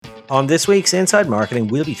On this week's Inside Marketing,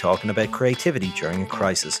 we'll be talking about creativity during a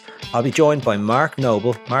crisis. I'll be joined by Mark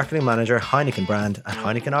Noble, Marketing Manager, Heineken brand at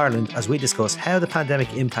Heineken Ireland, as we discuss how the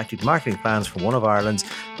pandemic impacted marketing plans for one of Ireland's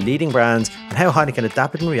leading brands and how Heineken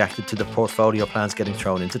adapted and reacted to the portfolio plans getting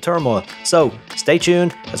thrown into turmoil. So stay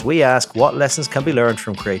tuned as we ask what lessons can be learned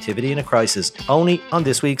from creativity in a crisis, only on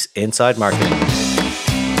this week's Inside Marketing.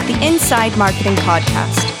 The Inside Marketing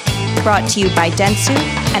Podcast, brought to you by Dentsu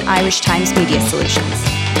and Irish Times Media Solutions.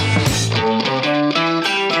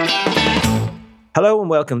 Hello and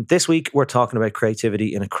welcome. This week we're talking about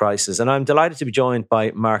creativity in a crisis, and I'm delighted to be joined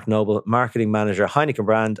by Mark Noble, Marketing Manager, Heineken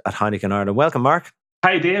brand at Heineken Ireland. Welcome, Mark.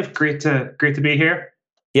 Hi, Dave. Great to be here.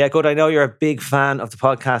 Yeah, good. I know you're a big fan of the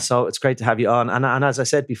podcast, so it's great to have you on. And as I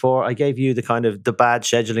said before, I gave you the bad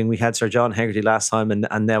scheduling. We had Sir John Hegarty last time,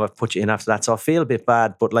 and now I've put you in after that. So I feel a bit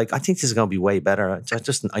bad, but I think this is going to be way better.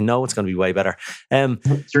 I know it's going to be way better.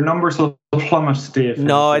 Your numbers will plummet, Dave.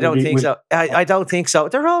 No, I don't think so. I don't think so.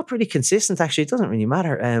 They're all pretty consistent, actually. It doesn't really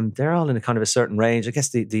matter. They're all in a kind of a certain range. I guess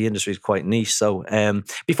the industry is quite niche. So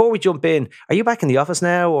before we jump in, are you back in the office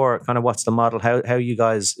now, or kind of what's the model? How are you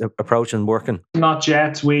guys approaching working? Not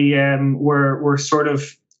yet. We're sort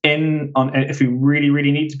of in on if we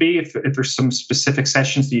really need to be. If there's some specific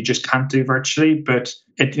sessions that you just can't do virtually, but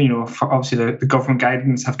obviously the government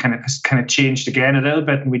guidance have kind of changed again a little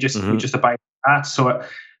bit, and we just abide by that. So it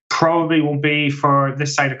probably won't be for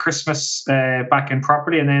this side of Christmas back in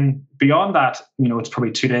properly, and then beyond that, it's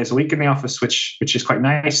probably 2 days a week in the office, which is quite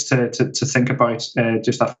nice to think about.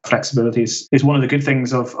 Just that flexibility is one of the good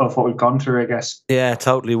things of what we've gone through, I guess. Yeah,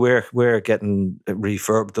 totally. We're getting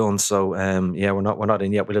refurb done, so we're not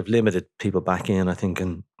in yet. We'll have limited people back in, I think,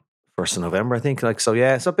 in 1st of November, I think. So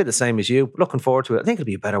it's a bit the same as you. Looking forward to it. I think it'll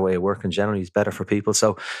be a better way of working. Generally, it's better for people.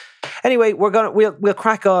 So anyway, we'll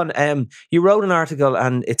crack on. You wrote an article,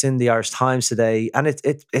 and it's in the Irish Times today, and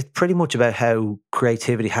it's pretty much about how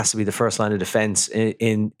creativity has to be the first line of defence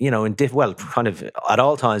kind of at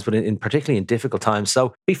all times, but in particularly in difficult times.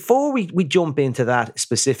 So before we jump into that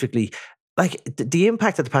specifically, the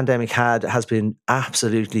impact that the pandemic has been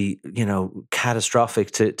absolutely, catastrophic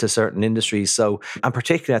to certain industries. So, and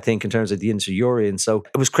particularly, I think, in terms of the industry you're in. So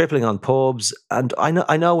it was crippling on pubs. And I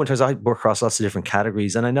know in terms I work across lots of different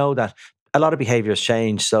categories, and I know that a lot of behaviour has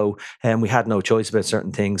changed. So we had no choice about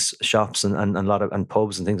certain things. Shops and a lot of and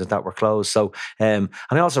pubs and things like that were closed. So and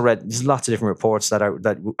I also read there's lots of different reports that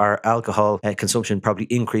our alcohol consumption probably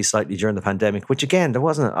increased slightly during the pandemic, which again,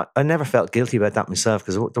 I never felt guilty about that myself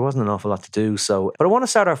because there wasn't an awful lot to do. So, but I want to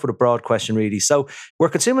start off with a broad question really. So we're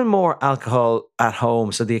consuming more alcohol at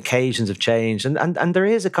home. So the occasions have changed, and there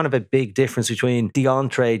is a kind of a big difference between the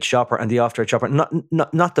on-trade shopper and the off-trade shopper.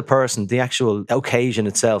 Not the person, the actual occasion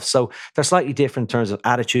itself. So they're slightly different in terms of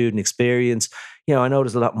attitude and experience. I know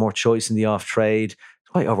there's a lot more choice in the off-trade.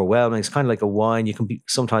 It's quite overwhelming. It's kind of like a wine. You can be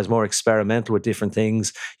sometimes more experimental with different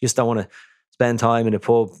things. You just don't want to spend time in a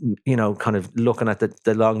pub, kind of looking at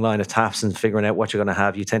the long line of taps and figuring out what you're going to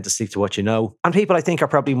have. You tend to stick to what you know. And people, I think, are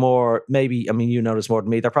probably more, you know this more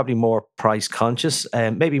than me, they're probably more price conscious,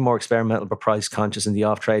 maybe more experimental, but price conscious in the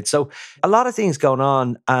off-trade. So a lot of things going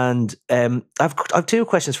on. And I've two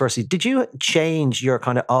questions. Firstly, did you change your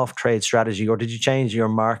kind of off-trade strategy, or did you change your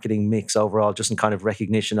marketing mix overall, just in kind of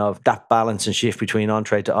recognition of that balance and shift between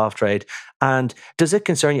on-trade to off-trade? And does it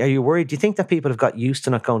concern you? Are you worried? Do you think that people have got used to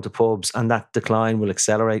not going to pubs and that decline will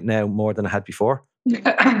accelerate now more than it had before?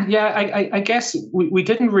 Yeah, I guess we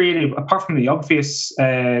didn't really, apart from the obvious,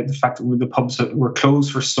 the fact that the pubs were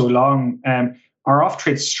closed for so long, our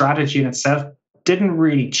off-trade strategy in itself didn't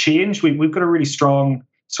really change. We've got a really strong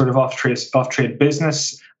sort of off-trade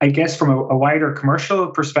business. I guess from a wider commercial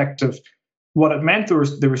perspective, what it meant there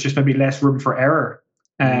was just maybe less room for error.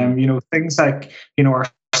 Things like our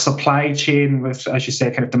supply chain with, as you say,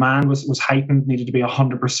 kind of demand was heightened, needed to be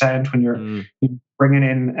 100% when you're bringing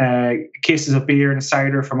in cases of beer and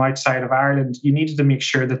cider from outside of Ireland. You needed to make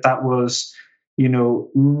sure that was,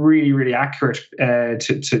 really, really accurate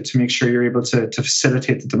to make sure you're able to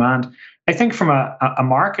facilitate the demand. I think from a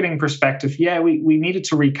marketing perspective, we needed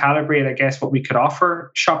to recalibrate, I guess, what we could offer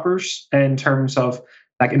shoppers in terms of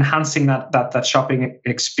like enhancing that shopping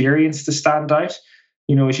experience to stand out.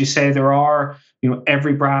 As you say, there are,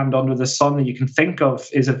 every brand under the sun that you can think of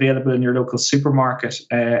is available in your local supermarket.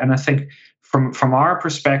 And I think from our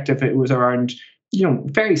perspective, it was around,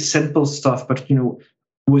 very simple stuff, but,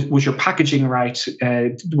 was your packaging right?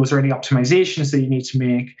 Was there any optimizations that you need to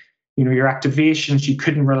make? Your activations, you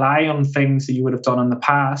couldn't rely on things that you would have done in the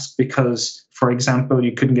past because, for example,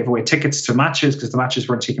 you couldn't give away tickets to matches because the matches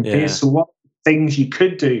weren't taking place. So what things you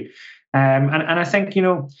could do? And I think,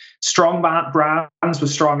 strong brands with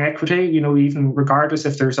strong equity, even regardless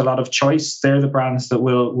if there's a lot of choice, they're the brands that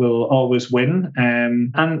will always win.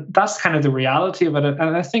 And that's kind of the reality of it.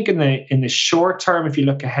 And I think in the short term, if you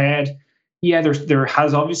look ahead, yeah, there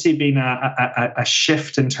has obviously been a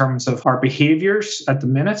shift in terms of our behaviors at the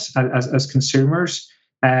minute as consumers.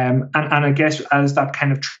 And I guess as that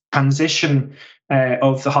kind of transition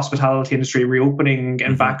of the hospitality industry reopening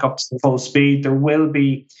and back up to full speed, there will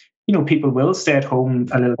be, people will stay at home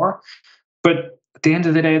a little more. But at the end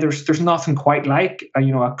of the day, there's nothing quite like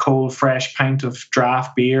a cold, fresh pint of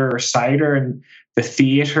draft beer or cider, and the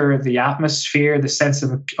theatre, the atmosphere, the sense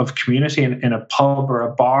of community in a pub or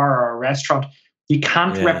a bar or a restaurant. You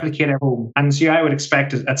can't replicate at home. And so I would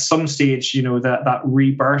expect at some stage, that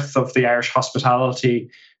rebirth of the Irish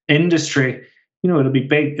hospitality industry, it'll be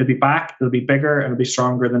big, it'll be back, it'll be bigger, and it'll be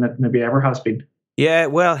stronger than it maybe ever has been. Yeah,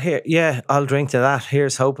 well, I'll drink to that.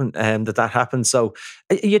 Here's hoping that happens. So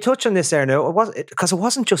you touched on this there now. Because it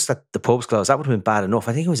wasn't just that the pubs closed. That would have been bad enough.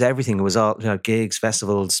 I think it was everything. It was all gigs,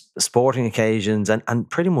 festivals, sporting occasions, and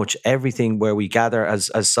pretty much everything where we gather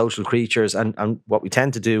as social creatures. And what we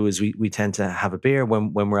tend to do is we tend to have a beer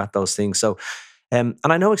when we're at those things. So. And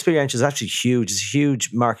I know experiential is actually huge. It's a huge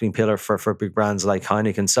marketing pillar for big brands like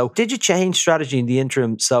Heineken. So did you change strategy in the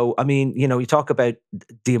interim? So, I mean, you talk about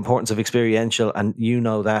the importance of experiential, and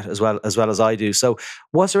that as well as I do. So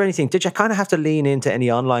was there anything, did you kind of have to lean into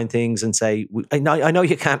any online things and say, I know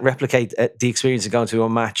you can't replicate the experience of going to a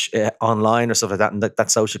match online or stuff like that, and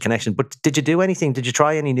that social connection, but did you do anything? Did you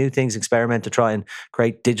try any new things, experiment to try and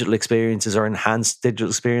create digital experiences or enhance digital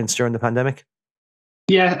experience during the pandemic?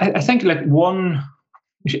 Yeah, I think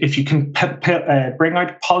if you can bring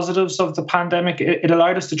out positives of the pandemic, it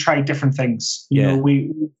allowed us to try different things.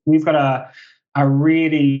 We've got a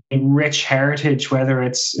really rich heritage, whether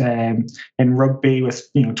it's in rugby with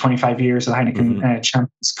 25 years of the Heineken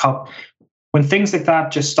Champions Cup. When things like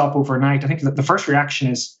that just stop overnight, I think that the first reaction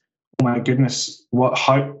is, oh my goodness,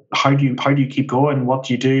 how do you keep going? What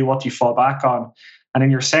do you do? What do you fall back on? And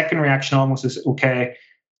then your second reaction almost is, okay,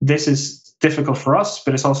 this is difficult for us,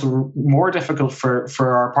 but it's also more difficult for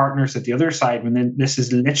our partners at the other side, when this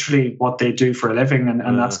is literally what they do for a living,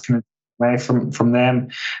 and that's kind of away from them.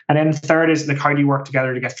 And then third is how do you work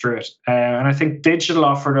together to get through it? And I think digital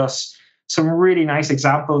offered us some really nice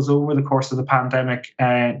examples over the course of the pandemic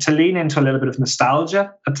to lean into a little bit of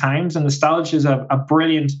nostalgia at times. And nostalgia is a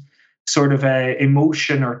brilliant sort of a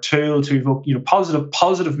emotion or tool to evoke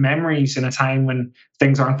positive memories in a time when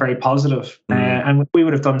things aren't very positive. And we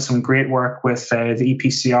would have done some great work with the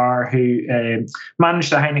EPCR, who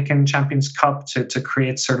managed the Heineken Champions Cup to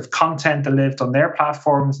create sort of content that lived on their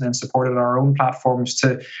platforms and then supported our own platforms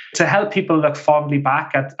to help people look fondly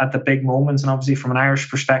back at the big moments. And obviously from an Irish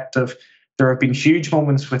perspective, there have been huge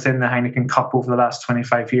moments within the Heineken Cup over the last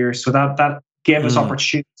 25 years. So that gave us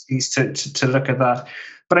opportunities to look at that.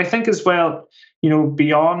 But I think as well,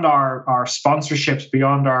 beyond our sponsorships,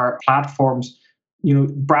 beyond our platforms,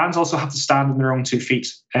 brands also have to stand on their own 2 feet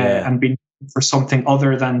and be for something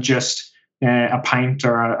other than just a pint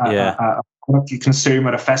or what you consume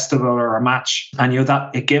at a festival or a match. And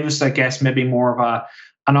that it gives us, I guess, maybe more of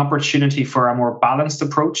an opportunity for a more balanced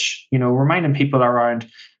approach. Reminding people around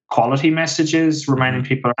quality messages, reminding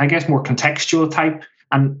people, I guess, more contextual type.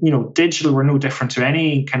 And, digital, we're no different to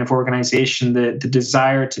any kind of organization. The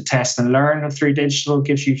desire to test and learn through digital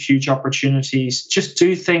gives you huge opportunities. Just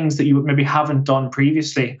do things that you maybe haven't done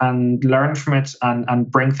previously and learn from it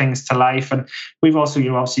and bring things to life. And we've also,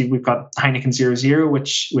 obviously we've got Heineken 0.0,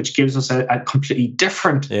 which gives us a completely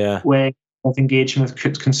different way of engaging with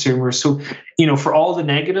consumers. So, for all the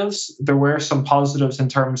negatives, there were some positives in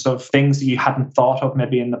terms of things that you hadn't thought of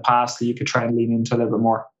maybe in the past that you could try and lean into a little bit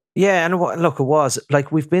more. Yeah, and look, it was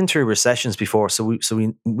like we've been through recessions before, so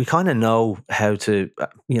we kind of know how to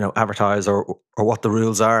advertise or what the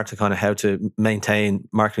rules are to kind of how to maintain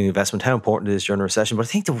marketing investment, how important it is during a recession. But I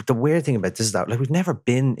think the weird thing about this is that we've never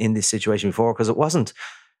been in this situation before, because it wasn't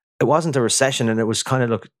a recession, and it was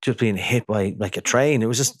kind of just being hit by like a train. It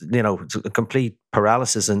was just a complete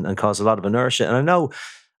paralysis and caused a lot of inertia. And I know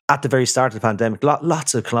at the very start of the pandemic,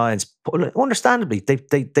 lots of clients, understandably,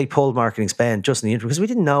 they pulled marketing spend just in the interim because we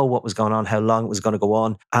didn't know what was going on, how long it was going to go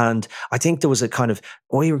on. And I think there was a kind of,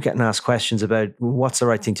 we were getting asked questions about what's the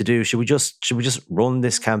right thing to do. Should we just run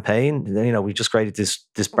this campaign? We just created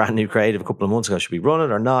this brand new creative a couple of months ago. Should we run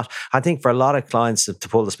it or not? I think for a lot of clients to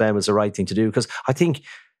pull the spend was the right thing to do, because I think,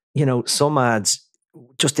 some ads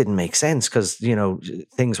just didn't make sense because,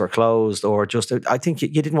 things were closed, or just, I think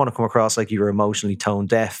you didn't want to come across like you were emotionally tone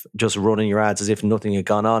deaf, just running your ads as if nothing had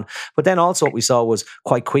gone on. But then also what we saw was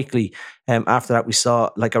quite quickly, after that, we saw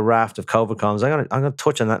like a raft of COVID comms. I'm going to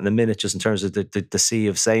touch on that in a minute, just in terms of the sea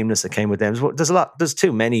of sameness that came with them. There's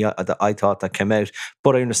too many that I thought that came out,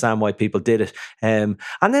 but I understand why people did it. And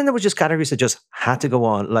then there were just categories that just had to go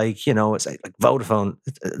on, like, you know, it's like Vodafone.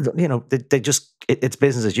 You know, they just it's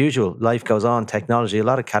business as usual. Life goes on. Technology. A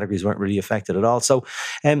lot of categories weren't really affected at all. So,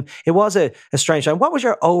 it was a strange time. What was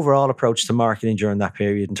your overall approach to marketing during that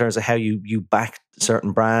period, in terms of how you backed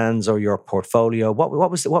certain brands or your portfolio? What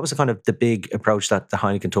was the kind of the big approach that the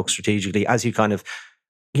Heineken took strategically, as you kind of,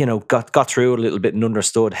 you know, got through it a little bit and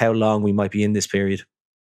understood how long we might be in this period?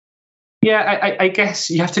 Yeah, I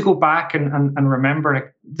guess you have to go back and remember,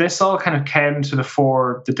 like, this all kind of came to the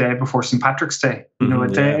fore the day before St. Patrick's Day. You know, a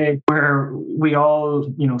day where we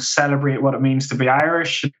all, you know, celebrate what it means to be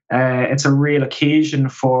Irish. It's a real occasion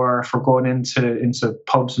for going into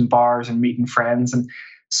pubs and bars and meeting friends. And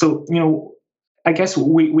so, you know, I guess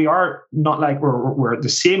we are not like we're the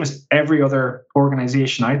same as every other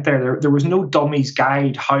organization out there. There was no dummies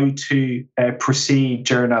guide how to proceed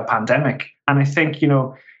during a pandemic. And I think, you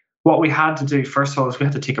know, what we had to do, first of all, is we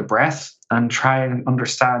had to take a breath and try and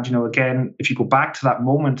understand, you know, again, if you go back to that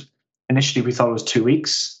moment, initially we thought it was 2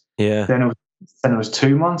 weeks. Yeah. Then it was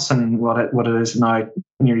 2 months, and what it is now,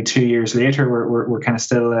 nearly 2 years later, we're kind of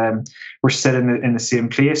still we're still in the same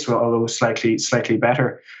place, although slightly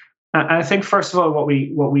better. And I think, first of all, what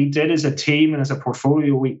we did as a team and as a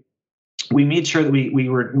portfolio, we made sure that we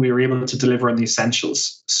were able to deliver on the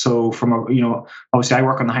essentials. So obviously I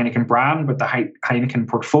work on the Heineken brand, but the Heineken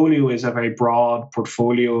portfolio is a very broad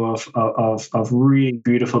portfolio of really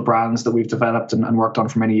beautiful brands that we've developed and worked on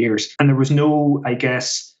for many years. And there was no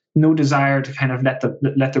desire to kind of let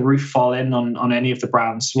the roof fall in on any of the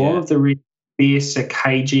brands. So all of the really basic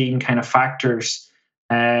hygiene kind of factors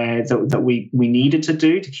that we needed to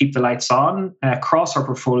do to keep the lights on across our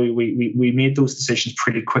portfolio, we made those decisions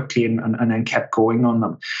pretty quickly and then kept going on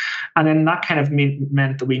them. And then that kind of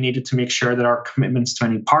meant that we needed to make sure that our commitments to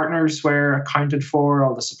any partners were accounted for,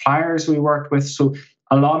 all the suppliers we worked with. So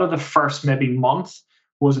a lot of the first maybe month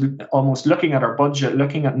was almost looking at our budget,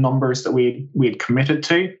 looking at numbers that we had committed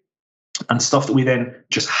to, and stuff that we then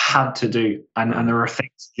just had to do. And there were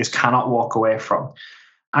things you just cannot walk away from.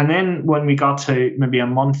 And then when we got to maybe a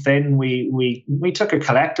month in, we took a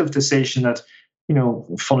collective decision that, you know,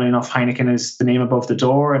 funnily enough, Heineken is the name above the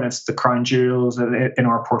door and it's the crown jewels in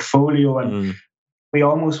our portfolio. And we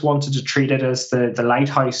almost wanted to treat it as the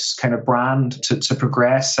lighthouse kind of brand to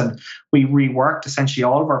progress. And we reworked essentially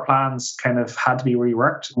all of our plans, kind of had to be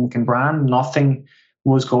reworked. Heineken brand, nothing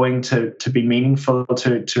was going to be meaningful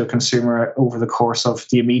to a consumer over the course of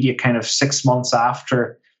the immediate kind of 6 months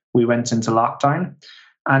after we went into lockdown.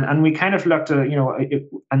 And we kind of looked at, you know,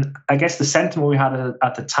 and I guess the sentiment we had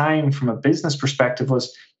at the time from a business perspective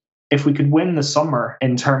was, if we could win the summer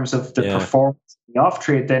in terms of the performance of the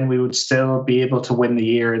off-trade, then we would still be able to win the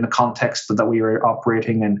year in the context that we were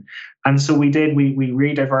operating in. And so we did, we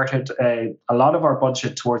re-diverted a lot of our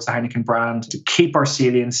budget towards the Heineken brand to keep our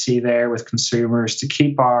saliency there with consumers, to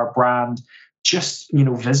keep our brand just, you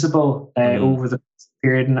know, visible over the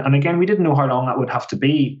period. And again, we didn't know how long that would have to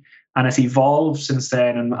be. And it's evolved since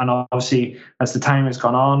then. And obviously, as the time has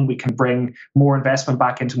gone on, we can bring more investment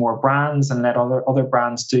back into more brands and let other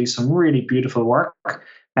brands do some really beautiful work.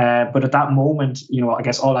 But at that moment, you know, I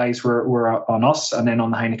guess all eyes were on us and then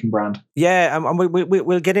on the Heineken brand. Yeah, and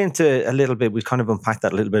we'll get into a little bit. We'll kind of unpack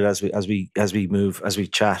that a little bit as we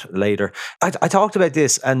chat later. I talked about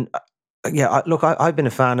this, and yeah, look, I've been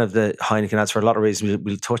a fan of the Heineken ads for a lot of reasons.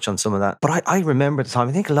 We'll touch on some of that. But I remember at the time,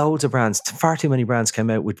 I think loads of brands, far too many brands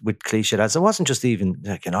came out with cliched ads. It wasn't just even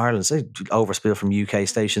like in Ireland, say overspill from UK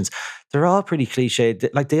stations. They're all pretty cliched.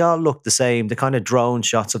 Like, they all look the same. The kind of drone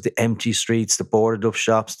shots of the empty streets, the boarded up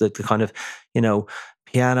shops, the kind of, you know,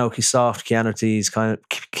 soft piano keys, kind of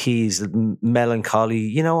keys, melancholy,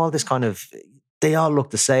 you know, all this kind of... They all look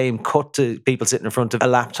the same, cut to people sitting in front of a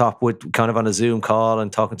laptop with kind of on a Zoom call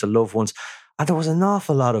and talking to loved ones. And there was an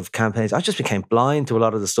awful lot of campaigns. I just became blind to a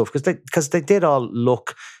lot of the stuff because they did all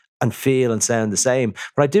look and feel and sound the same.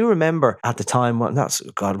 But I do remember at the time, it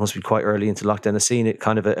must be quite early into lockdown, I've seen it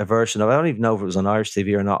kind of a version of, I don't even know if it was on Irish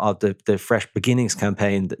TV or not, of the Fresh Beginnings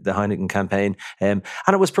campaign, the Heineken campaign. And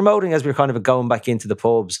it was promoting, as we were kind of going back into the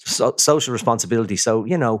pubs, social responsibility. So,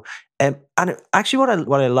 you know, and actually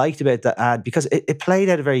what I liked about that ad, because it played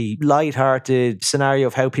out a very light-hearted scenario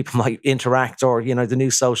of how people might interact, or, you know, the new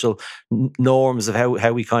social norms of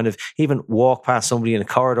how we kind of even walk past somebody in a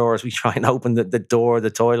corridor as we try and open the door, the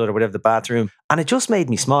toilet or whatever, the bathroom. And it just made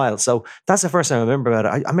me smile. So that's the first thing I remember about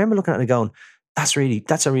it. I remember looking at it and going, that's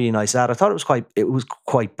a really nice ad. I thought it was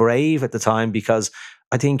quite brave at the time, because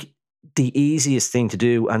I think the easiest thing to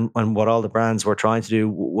do, and what all the brands were trying to do,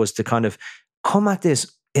 was to kind of come at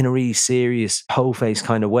this in a really serious, hoe-face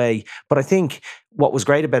kind of way. But I think what was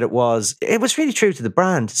great about it was really true to the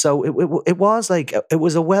brand. So it was like, it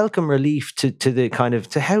was a welcome relief to the kind of,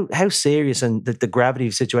 to how serious and the gravity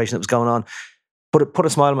of the situation that was going on. But it put a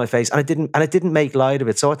smile on my face, and it didn't make light of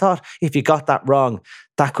it. So I thought, if you got that wrong,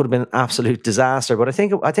 that could have been an absolute disaster. But I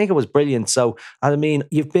think it was brilliant. So I mean,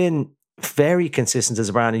 you've been very consistent as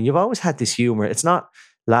a brand, and you've always had this humor. It's not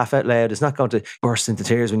laugh out loud. It's not going to burst into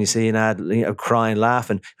tears when you see an ad, crying,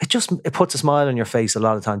 laughing. It puts a smile on your face a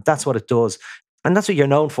lot of the time. That's what it does. And that's what you're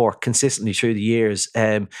known for consistently through the years.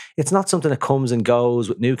 It's not something that comes and goes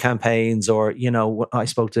with new campaigns, or, I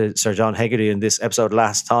spoke to Sir John Hegarty in this episode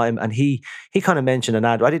last time, and he kind of mentioned an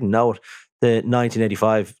ad. I didn't know it. The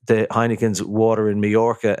 1985, the Heineken's water in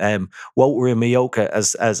Mallorca, water in Mallorca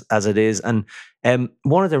as it is. And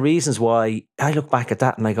one of the reasons why I look back at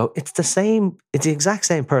that and I go, it's the exact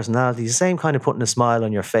same personality, the same kind of putting a smile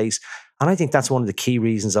on your face. And I think that's one of the key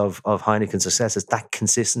reasons of Heineken's success, is that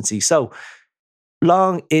consistency. So,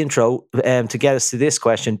 long intro to get us to this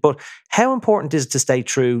question, but how important is it to stay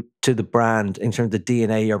true to the brand in terms of the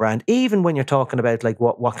DNA of your brand, even when you're talking about like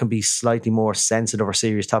what can be slightly more sensitive or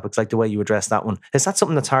serious topics, like the way you address that one? Is that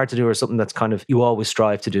something that's hard to do, or something that's kind of you always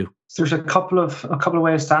strive to do? There's a couple of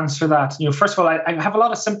ways to answer that. First of all, I have a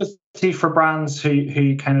lot of sympathy for brands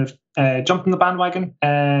who kind of jumped in the bandwagon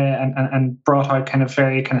and brought out kind of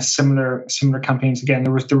very kind of similar campaigns. Again,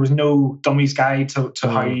 there was no dummy's guide to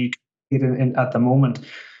how you at the moment.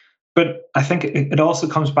 But I think it also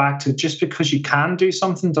comes back to, just because you can do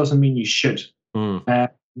something doesn't mean you should.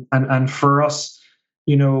 And for us,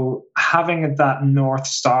 having that North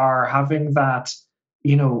Star, having that,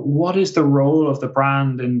 what is the role of the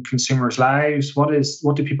brand in consumers' lives? What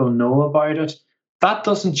do people know about it? That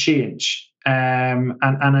doesn't change. And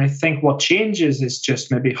I think what changes is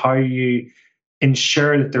just maybe how you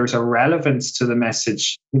ensure that there's a relevance to the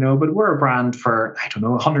message, but we're a brand for,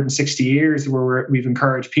 160 years, where we've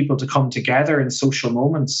encouraged people to come together in social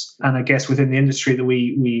moments. And I guess within the industry that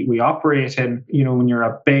we operate in, when you're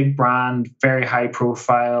a big brand, very high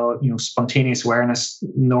profile, spontaneous awareness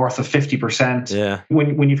north of 50%. Yeah.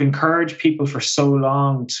 When you've encouraged people for so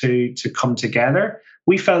long to come together,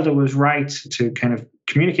 we felt it was right to kind of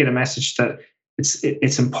communicate a message that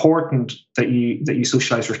it's important that you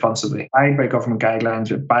socialize responsibly, abide by government guidelines,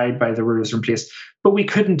 abide by the rules in place. But we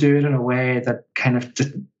couldn't do it in a way that kind of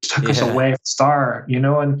took us away from the star,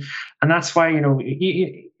 and that's why,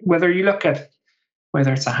 whether you look at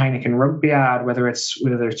whether it's a Heineken rugby ad, whether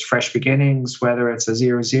it's Fresh Beginnings, whether it's a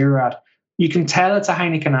 0-0 ad, you can tell it's a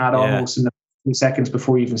Heineken ad almost in the few seconds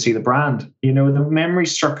before you even see the brand. The memory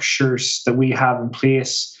structures that we have in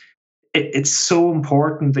place, it's so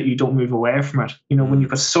important that you don't move away from it. When you've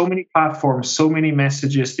got so many platforms, so many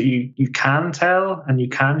messages that you can tell and you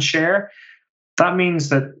can share, that means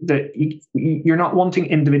that you're not wanting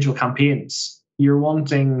individual campaigns. You're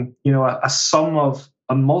wanting, a sum of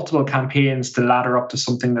multiple campaigns to ladder up to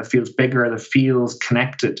something that feels bigger, that feels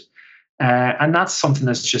connected. And that's something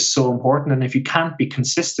that's just so important. And if you can't be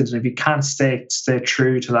consistent, and if you can't stay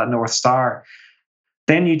true to that North Star,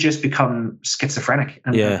 then you just become schizophrenic,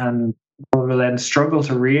 and people will then struggle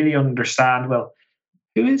to really understand, well,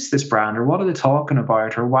 who is this brand, or what are they talking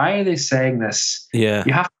about, or why are they saying this? Yeah.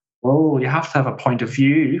 You have to have a point of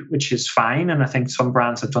view, which is fine. And I think some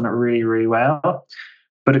brands have done it really, really well.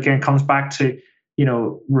 But again, it comes back to,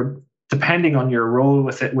 depending on your role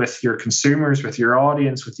with it, with your consumers, with your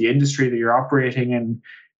audience, with the industry that you're operating in,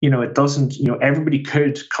 it doesn't, everybody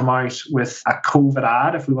could come out with a COVID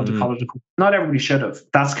ad, if we want to call it not everybody should have.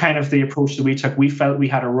 That's kind of the approach that we took. We felt we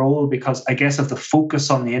had a role because, I guess, of the focus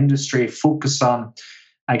on the industry, focus on,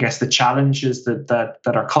 I guess, the challenges that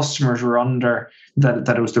our customers were under, that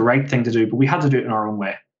it was the right thing to do, but we had to do it in our own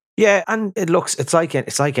way. Yeah, and it's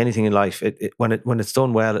like anything in life. When it's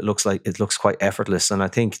done well, it looks quite effortless, and I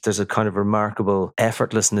think there's a kind of remarkable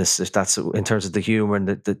effortlessness, if that's in terms of the humor and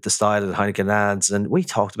the style of the Heineken ads. And we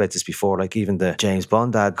talked about this before, like even the James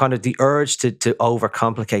Bond ad. Kind of the urge to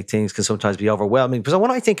overcomplicate things can sometimes be overwhelming. Because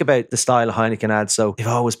when I think about the style of Heineken ads, so they've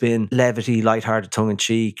always been levity, lighthearted, tongue in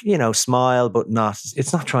cheek, smile, but not.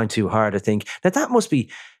 It's not trying too hard, I think. Now that must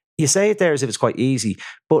be. You say it there as if it's quite easy,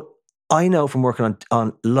 but I know from working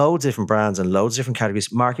on loads of different brands and loads of different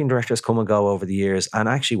categories, marketing directors come and go over the years. And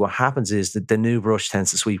actually what happens is that the new brush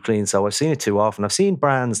tends to sweep clean. So I've seen it too often. I've seen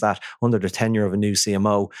brands that under the tenure of a new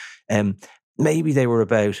CMO, maybe they were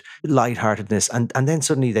about lightheartedness, and then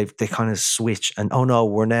suddenly they kind of switch and, oh no,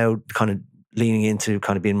 we're now kind of leaning into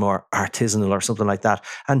kind of being more artisanal or something like that.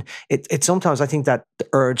 And it sometimes, I think that the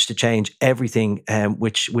urge to change everything,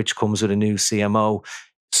 which comes with a new CMO,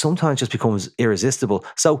 sometimes just becomes irresistible.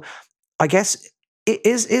 So I guess,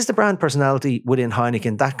 is the brand personality within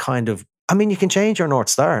Heineken that kind of, I mean, you can change your North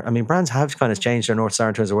Star. I mean, brands have kind of changed their North Star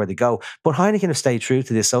in terms of where they go, but Heineken have stayed true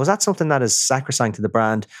to this. So is that something that is sacrosanct to the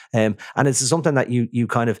brand? And is it something that you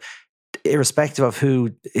kind of, irrespective of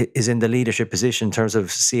who is in the leadership position in terms of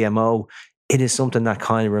CMO, it is something that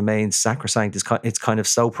kind of remains sacrosanct? It's kind of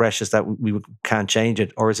so precious that we can't change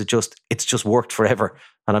it? Or is it it's just worked forever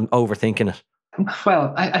and I'm overthinking it?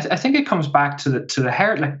 Well, I think it comes back to the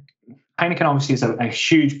heart. Like, Heineken obviously is a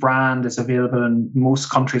huge brand. It's available in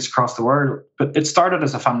most countries across the world, but it started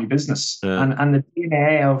as a family business. Yeah. And the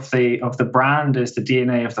DNA of the brand is the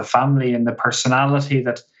DNA of the family, and the personality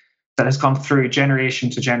that has gone through generation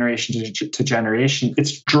to generation to generation.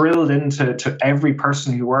 It's drilled into every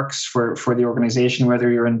person who works for the organization, whether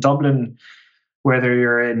you're in Dublin, whether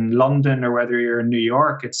you're in London, or whether you're in New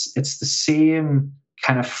York. It's the same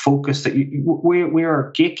kind of focus that we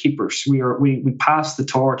are gatekeepers. We pass the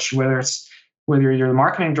torch, whether you're the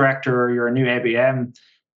marketing director or you're a new ABM.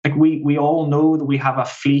 Like, we all know that we have a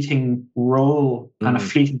fleeting role and a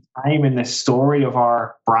fleeting time in this story of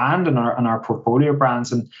our brand and our portfolio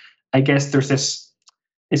brands. And I guess there's this,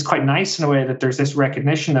 it's quite nice in a way that there's this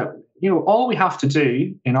recognition that, all we have to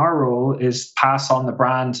do in our role is pass on the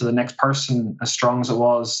brand to the next person as strong as it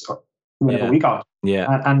was whenever we got. Yeah.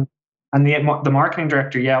 And the marketing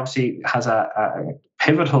director, obviously has a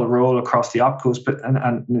pivotal role across the opcos, but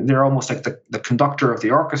and they're almost like the conductor of the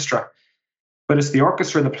orchestra. But it's the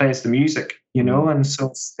orchestra that plays the music, and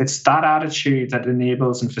so it's that attitude that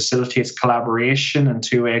enables and facilitates collaboration and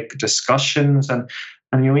two-way discussions. And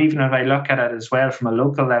even if I look at it as well from a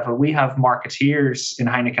local level, we have marketeers in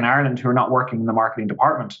Heineken Ireland who are not working in the marketing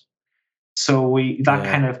department. So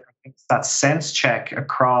kind of that sense check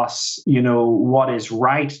across, what is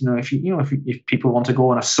right. If people want to go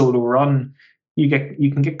on a solo run, you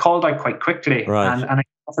can get called out quite quickly, right. And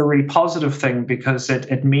that's a really positive thing, because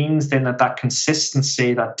it means then that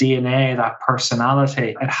consistency, that DNA, that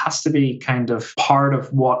personality, it has to be kind of part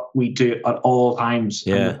of what we do at all times.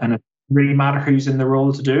 Yeah. And it really matter who's in the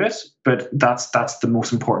role to do it, but that's the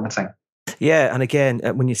most important thing. Yeah, and again,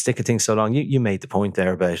 when you stick at things so long, you made the point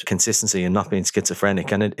there about consistency and not being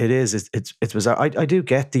schizophrenic, and it's bizarre. I do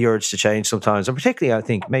get the urge to change sometimes, and particularly I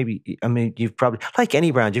think you've probably, like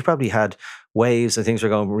any brand, you've probably had waves and things are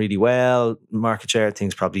going really well, market share,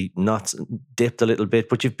 things probably not dipped a little bit,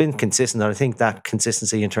 but you've been consistent, and I think that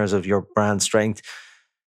consistency in terms of your brand strength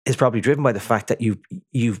is probably driven by the fact that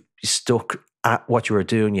you've stuck at what you were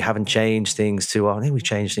doing. You haven't changed things too often. I think we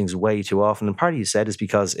change things way too often. And part of you said is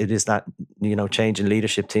because it is that, change in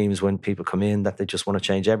leadership teams when people come in, that they just want to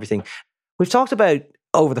change everything. We've talked about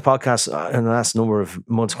over the podcast in the last number of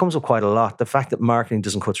months, comes up quite a lot, the fact that marketing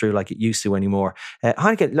doesn't cut through like it used to anymore.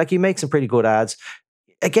 Heineken, like, you make some pretty good ads.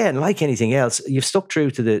 Again, like anything else, you've stuck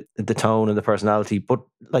true to the tone and the personality. But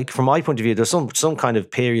like, from my point of view, there's some kind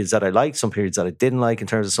of periods that I liked, some periods that I didn't like in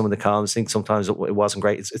terms of some of the comms. I think sometimes it wasn't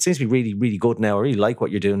great. It seems to be really, really good now. I really like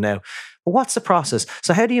what you're doing now. But what's the process?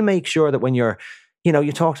 So how do you make sure that when you're,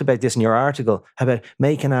 you talked about this in your article, about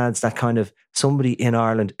making ads that kind of somebody in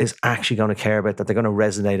Ireland is actually going to care about, that they're going to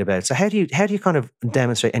resonate about. So how do you kind of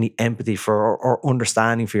demonstrate any empathy for or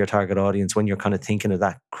understanding for your target audience when you're kind of thinking of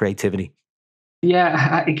that creativity?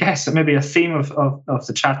 Yeah, I guess maybe a theme of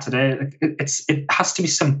the chat today, it has to be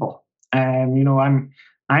simple. I'm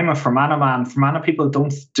a Fermanagh man. Fermanagh people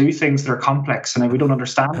don't do things that are complex, and we don't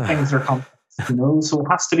understand things that are complex. So it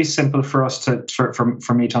has to be simple for us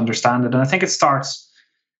for me to understand it. And I think it starts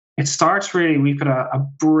really. We've got a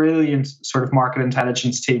brilliant sort of market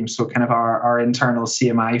intelligence team, so kind of our internal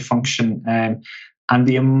CMI function, and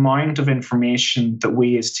the amount of information that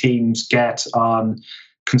we as teams get on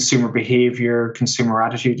consumer behavior, consumer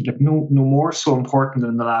attitude, no more so important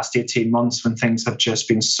than the last 18 months when things have just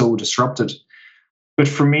been so disrupted. But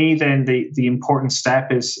for me, then the important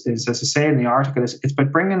step is, as I say in the article, it's by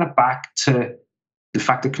bringing it back to the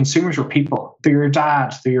fact that consumers are people. They're your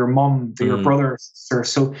dad, they're your mum, they're your brother, sister.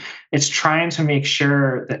 So it's trying to make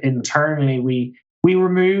sure that internally we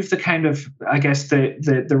remove the kind of, I guess,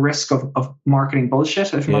 the risk of marketing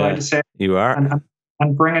bullshit, if I'm allowed to say. You are.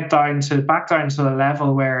 And bring it back down to the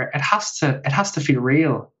level where it has to feel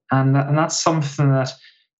real. And that's something that,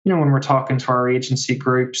 when we're talking to our agency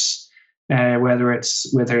groups, whether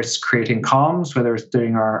it's creating comms, whether it's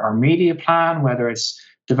doing our media plan, whether it's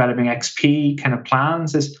developing XP kind of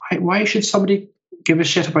plans, is why should somebody give a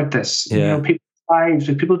shit about this? Yeah. People lives.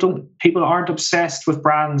 People aren't obsessed with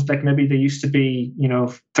brands like maybe they used to be,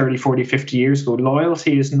 30, 40, 50 years ago.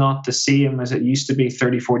 Loyalty is not the same as it used to be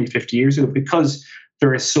 30, 40, 50 years ago because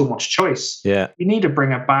there is so much choice. Yeah. You need to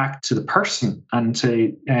bring it back to the person and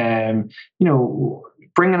to,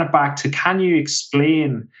 bringing it back to, can you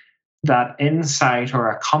explain that insight or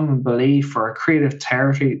a common belief or a creative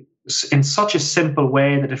territory in such a simple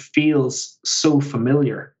way that it feels so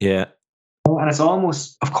familiar? Yeah. And it's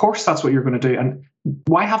almost, of course, that's what you're going to do. And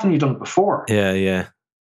why haven't you done it before? Yeah.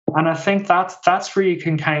 And I think that's where you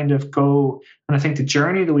can kind of go. And I think the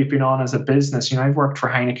journey that we've been on as a business, I've worked for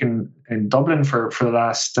Heineken in Dublin for the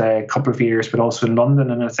last couple of years, but also in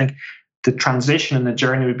London. And I think the transition and the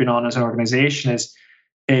journey we've been on as an organization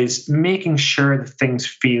is making sure that things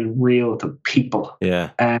feel real to people. Yeah.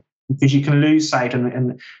 Because you can lose sight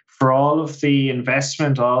and for all of the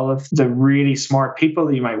investment, all of the really smart people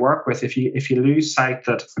that you might work with, if you lose sight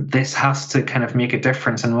that this has to kind of make a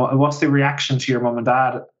difference, and what's the reaction to your mum and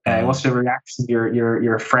dad? What's the reaction to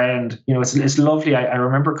your friend? It's lovely. I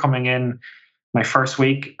remember coming in my first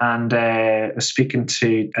week and was speaking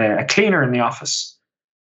to a cleaner in the office.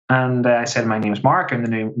 And I said, my name is Mark. I'm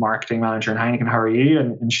the new marketing manager in Heineken. How are you?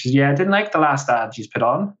 And she said, yeah, I didn't like the last ad you put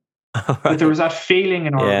on. Right. But there was that feeling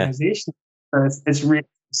in our organization that it's really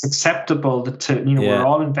acceptable that we're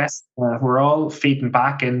all investing, we're all feeding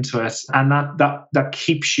back into it, and that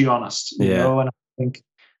keeps you honest. You know, and I think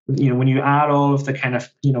when you add all of the kind of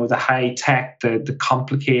the high tech, the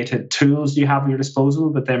complicated tools you have at your disposal,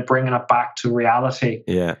 but then bringing it back to reality.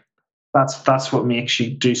 Yeah. That's what makes you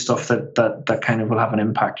do stuff that kind of will have an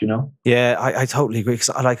impact. Yeah, I totally agree. Because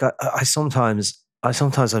I sometimes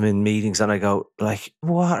I'm in meetings and I go like,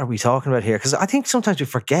 what are we talking about here? Because I think sometimes we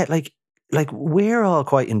forget like we're all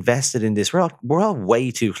quite invested in this. We're all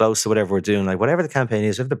way too close to whatever we're doing. Like whatever the campaign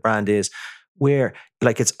is, whatever the brand is, we're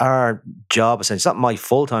like, it's our job essentially. It's not my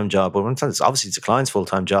full-time job, but it's a client's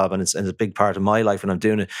full-time job, and it's a big part of my life when I'm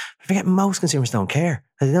doing it. I forget most consumers don't care.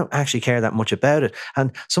 They don't actually care that much about it.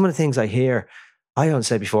 And some of the things I hear, I don't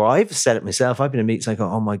say before. I've said it myself. I've been in meetings. I go,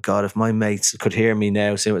 "Oh my god! If my mates could hear me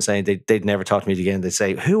now, see what I'm saying, they'd never talk to me again. They'd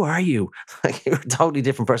say, "Who are you? Like you're a totally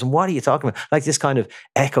different person. What are you talking about?" Like this kind of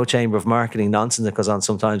echo chamber of marketing nonsense that goes on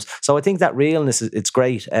sometimes. So I think that realness it's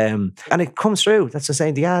great, and it comes through. That's the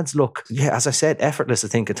saying. The ads look, as I said, effortless. I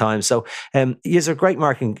think at times. So, you're great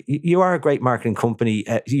marketing. You are a great marketing company.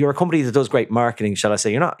 You're a company that does great marketing. Shall I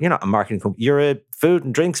say? You're not a marketing company. You're a food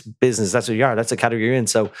and drinks business. That's what you are. That's the category you're in.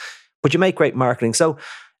 So. But you make great marketing. So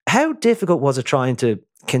how difficult was it trying to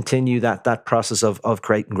continue that process of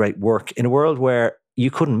creating great work in a world where you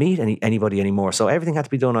couldn't meet anybody anymore? So everything had to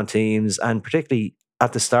be done on Teams, and particularly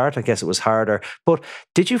at the start, I guess it was harder. But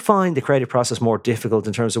did you find the creative process more difficult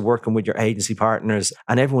in terms of working with your agency partners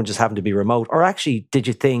and everyone just having to be remote? Or actually, did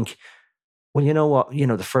you think, well, you know what,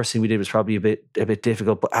 the first thing we did was probably a bit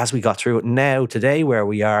difficult, but as we got through it now, today where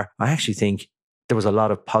we are, I actually think there was a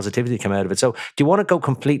lot of positivity come out of it. So do you want to go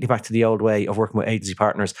completely back to the old way of working with agency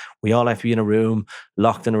partners? We all have to be in a room,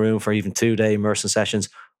 locked in a room for even 2-day immersion sessions.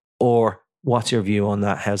 Or what's your view on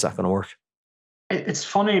that? How's that going to work? It's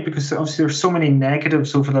funny because obviously there's so many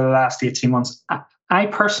negatives over the last 18 months. I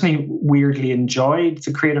personally weirdly enjoyed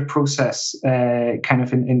the creative process kind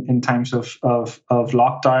of in times of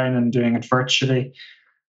lockdown and doing it virtually.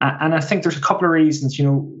 And I think there's a couple of reasons,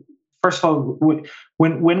 First of all,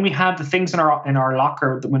 when we had the things in our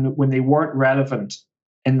locker, when they weren't relevant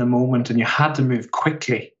in the moment and you had to move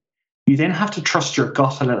quickly, you then have to trust your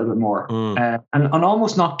gut a little bit more and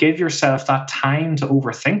almost not give yourself that time to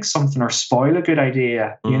overthink something or spoil a good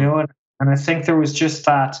idea, And I think there was just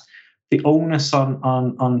the onus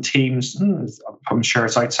on teams. I'm sure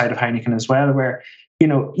it's outside of Heineken as well, where you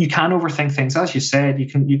can overthink things. As you said,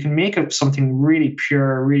 you can make it something really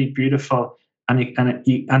pure, really beautiful. And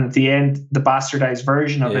at the end, the bastardized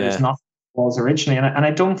version of it is not what it was originally. And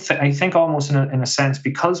I think almost in a sense,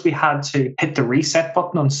 because we had to hit the reset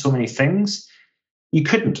button on so many things, you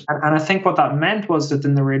couldn't. And I think what that meant was that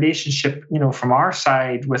in the relationship, from our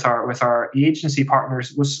side with our agency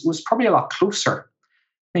partners was probably a lot closer.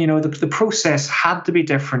 The process had to be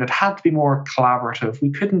different. It had to be more collaborative.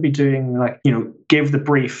 We couldn't be doing give the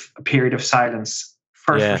brief, a period of silence,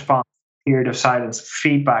 first response, period of silence,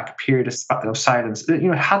 feedback, period of silence. It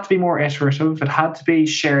had to be more iterative. It had to be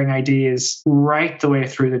sharing ideas right the way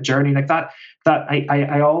through the journey. Like that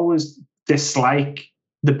I always dislike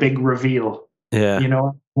the big reveal. Yeah.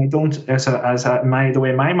 I don't the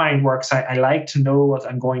way my mind works, I like to know what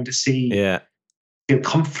I'm going to see. Yeah. feel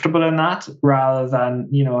comfortable in that rather than,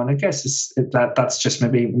 and I guess that's just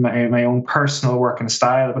maybe my own personal working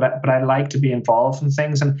style, but I like to be involved in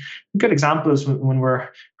things. And a good example is when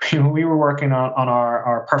we were working on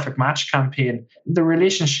our Perfect Match campaign, the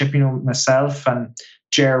relationship, myself and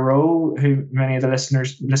Ger Rowe, who many of the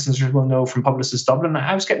listeners will know from Publicis Dublin,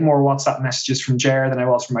 I was getting more WhatsApp messages from Ger than I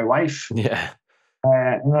was from my wife. Yeah.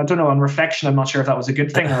 And I don't know, on reflection, I'm not sure if that was a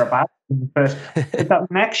good thing or a bad thing, but that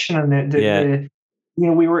connection and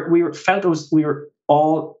we were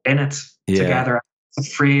all in it together. It's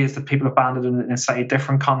a phrase that people have banded in a slightly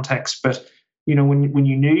different context, but when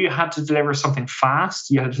you knew you had to deliver something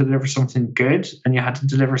fast, you had to deliver something good, and you had to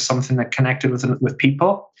deliver something that connected with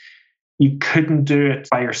people, you couldn't do it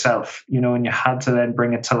by yourself, and you had to then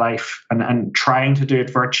bring it to life. And trying to do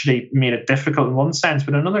it virtually made it difficult in one sense,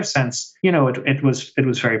 but in another sense, it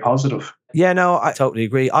was very positive. Yeah, no, I totally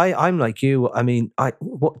agree. I'm like you. I mean,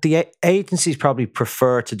 the agencies probably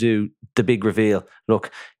prefer to do the big reveal.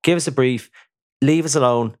 Look, give us a brief, leave us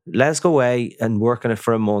alone, let us go away and work on it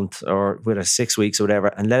for a month or with 6 weeks or whatever,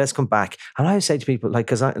 and let us come back. And I always say to people, like,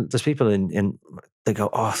 because there's people in they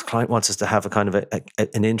go, oh, the client wants us to have a kind of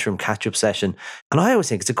an interim catch-up session. And I always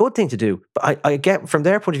think it's a good thing to do. But I get from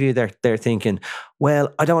their point of view, they're thinking,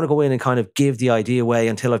 well, I don't want to go in and kind of give the idea away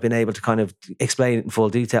until I've been able to kind of explain it in full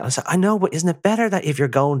detail. I said, I know, but isn't it better that if you're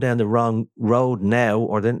going down the wrong road now,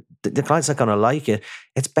 or then the client's not going to like it,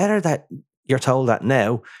 it's better that you're told that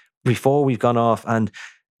now before we've gone off and,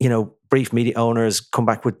 brief media owners come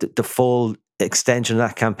back with the full extension of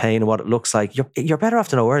that campaign and what it looks like. You're better off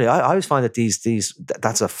to know early. I always find that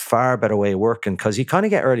that's a far better way of working, because you kind of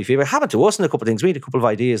get early feedback. It happened to us in a couple of things. We had a couple of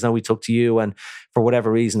ideas now we took to you, and for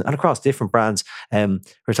whatever reason, and across different brands,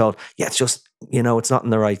 we're told, it's just, it's not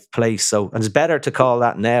in the right place. So, and it's better to call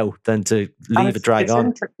that now than to leave it drag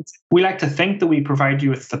on. We like to think that we provide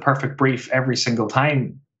you with the perfect brief every single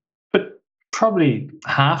time, probably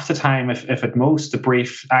half the time, if at most, the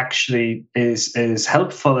brief actually is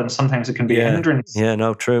helpful, and sometimes it can be a hindrance. Yeah,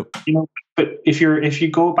 no, true. But if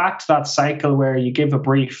you go back to that cycle where you give a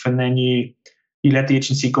brief and then you let the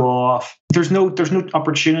agency go off, there's no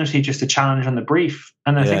opportunity just to challenge on the brief.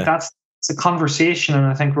 And I think it's a conversation, and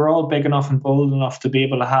I think we're all big enough and bold enough to be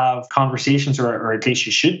able to have conversations, or at least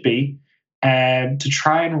you should be, to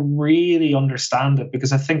try and really understand it,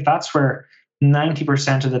 because I think that's where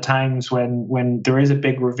 90% of the times when there is a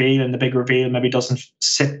big reveal and the big reveal maybe doesn't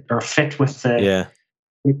sit or fit with the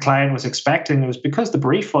client was expecting, it was because the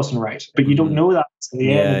brief wasn't right. But you don't know that until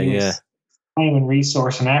the end. Time and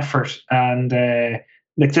resource and effort, and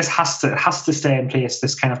this has to stay in place.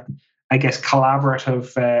 This kind of, I guess,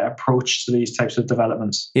 collaborative approach to these types of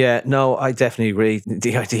developments. Yeah, no, I definitely agree.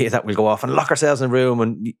 The idea that we'll go off and lock ourselves in a room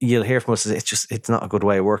and you'll hear from us, it's not a good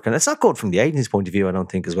way of working. It's not good from the agency's point of view, I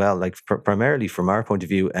don't think, as well. Like primarily from our point of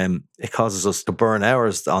view, it causes us to burn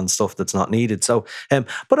hours on stuff that's not needed. So,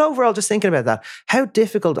 but overall, just thinking about that, how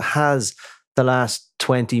difficult has the last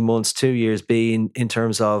 20 months, 2 years been in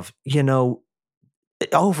terms of,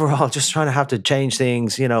 overall, just trying to have to change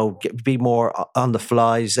things, be more on the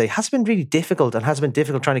fly. It has been really difficult, and has been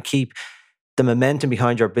difficult trying to keep the momentum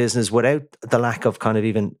behind your business without the lack of kind of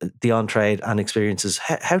even the on-trade and experiences.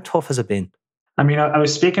 How tough has it been? I mean, I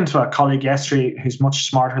was speaking to a colleague yesterday who's much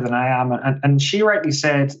smarter than I am, and she rightly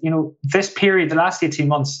said, this period, the last 18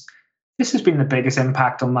 months, this has been the biggest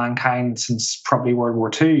impact on mankind since probably World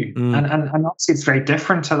War II. And obviously it's very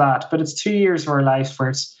different to that, but it's 2 years of our lives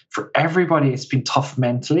where for everybody, it's been tough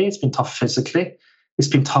mentally, it's been tough physically, it's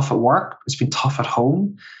been tough at work, it's been tough at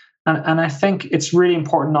home. And I think it's really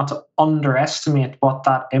important not to underestimate what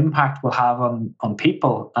that impact will have on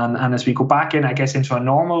people. And as we go back in, I guess, into a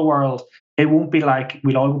normal world, it won't be like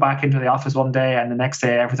we'll all go back into the office one day and the next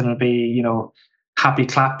day everything will be, happy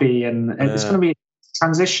clappy, and it's going to be a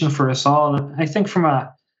transition for us all. And I think from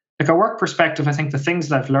a work perspective, I think the things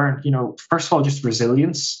that I've learned, first of all, just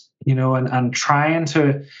resilience, and trying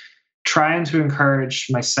to encourage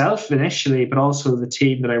myself initially, but also the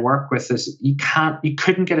team that I work with, is you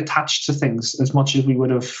couldn't get attached to things as much as we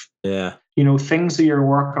would have. Yeah. Things that you're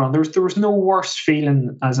working on. There was no worse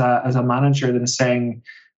feeling as a manager than saying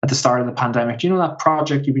at the start of the pandemic, do you know that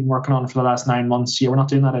project you've been working on for the last 9 months? Yeah, we're not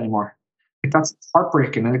doing that anymore. Like, that's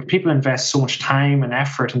heartbreaking. And people invest so much time and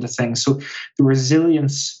effort into things. So the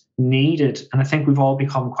resilience needed, and I think we've all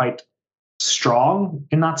become quite strong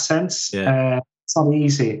in that sense. It's not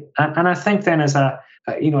easy. And I think then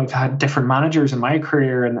I've had different managers in my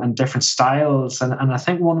career and different styles. And I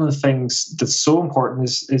think one of the things that's so important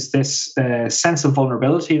is this sense of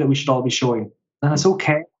vulnerability that we should all be showing. And it's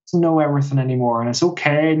okay to know everything anymore. And it's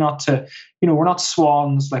okay not to, we're not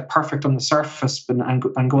swans, like perfect on the surface and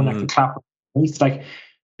going like the clap Like,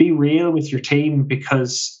 be real with your team,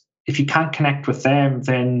 because if you can't connect with them,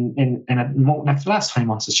 then like the last 20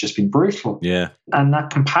 months, it's just been brutal. Yeah. And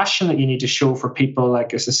that compassion that you need to show for people,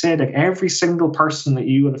 like, as I said, like every single person that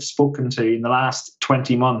you would have spoken to in the last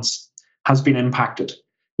 20 months has been impacted.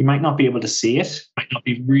 You might not be able to see it, might not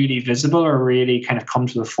be really visible or really kind of come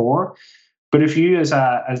to the fore. But if you,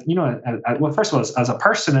 well, first of all, as a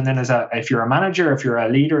person, and then if you're a manager, if you're a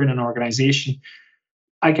leader in an organization,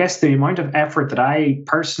 I guess the amount of effort that I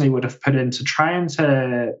personally would have put into trying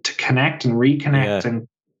to connect and reconnect and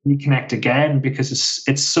reconnect again, because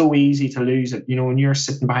it's so easy to lose it. When you're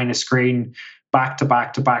sitting behind a screen, back to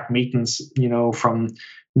back to back meetings, from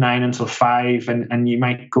 9 until 5, and you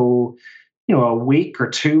might go, a week or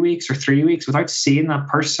 2 weeks or 3 weeks without seeing that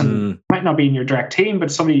person. Might not be in your direct team,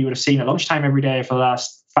 but somebody you would have seen at lunchtime every day for the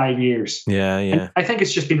last 5 years. Yeah. And I think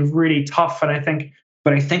it's just been really tough, and I think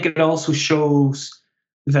it also shows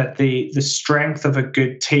that the strength of a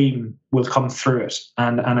good team will come through it.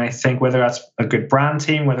 And I think whether that's a good brand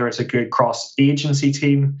team, whether it's a good cross-agency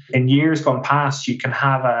team, in years gone past, you can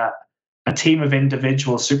have a team of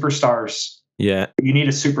individual superstars. Yeah. You need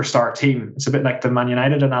a superstar team. It's a bit like the Man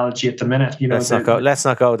United analogy at the minute. Let's not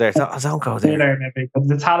go there. Don't go there. Maybe. But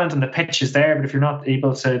the talent and the pitch is there, but if you're not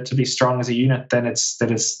able to be strong as a unit, then it's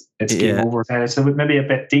game over. So maybe a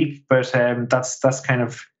bit deep, but that's kind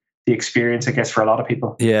of the experience, I guess, for a lot of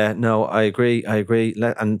people. Yeah, no, I agree.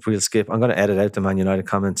 And we'll skip. I'm going to edit out the Man United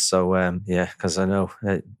comments. So, because I know,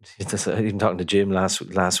 even talking to Jim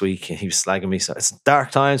last week, he was slagging me. So it's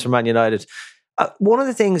dark times for Man United. One of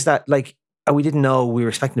the things that, we didn't know, we were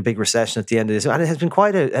expecting a big recession at the end of this. And it has been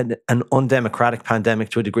quite an undemocratic pandemic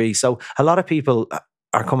to a degree. So a lot of people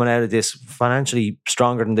are coming out of this financially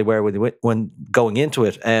stronger than they were when going into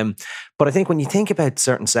it. But I think when you think about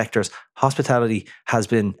certain sectors, hospitality has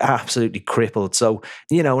been absolutely crippled. So,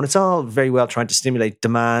 and it's all very well trying to stimulate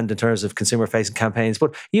demand in terms of consumer-facing campaigns.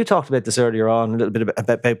 But you talked about this earlier on, a little bit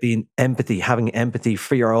about being empathy, having empathy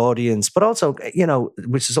for your audience, but also,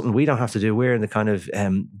 which is something we don't have to do. We're in the kind of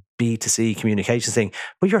B2C communications thing.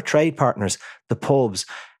 But your trade partners, the pubs,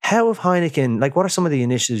 how have Heineken, what are some of the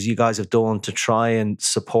initiatives you guys have done to try and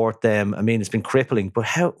support them? I mean, it's been crippling, but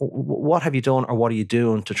what have you done, or what are you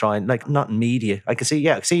doing to try and, not in media? I can see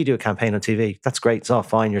you do a campaign on TV. That's great. It's all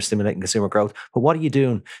fine. You're stimulating consumer growth. But what are you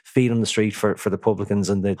doing feet on the street for the publicans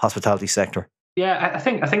and the hospitality sector? Yeah, I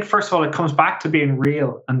think first of all, it comes back to being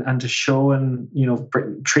real and to showing,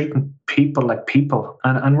 treating people like people.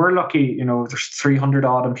 And we're lucky, there's 300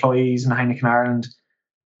 odd employees in Heineken Ireland.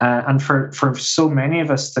 And for so many of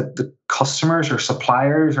us, that the customers or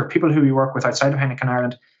suppliers or people who we work with outside of Heineken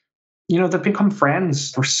Ireland, they've become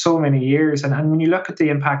friends for so many years. And when you look at the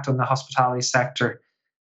impact on the hospitality sector,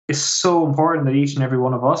 it's so important that each and every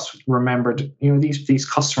one of us remembered, these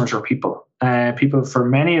customers are people. People, for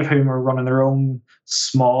many of whom are running their own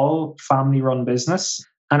small family-run business.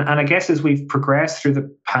 And I guess as we've progressed through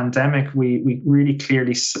the pandemic, we really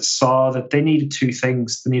clearly saw that they needed two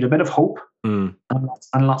things. They need a bit of hope and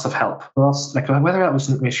lots of help. For us, whether that was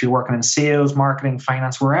if you're working in sales, marketing,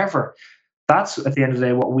 finance, wherever, that's at the end of the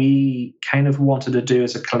day what we kind of wanted to do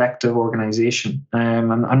as a collective organization.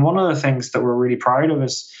 And one of the things that we're really proud of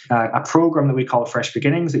is a program that we call Fresh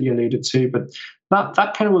Beginnings that you alluded to, but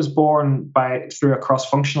that kind of was born through a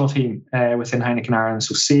cross-functional team within Heineken Ireland.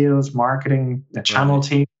 So sales, marketing, the channel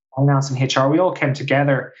team, finance and HR, we all came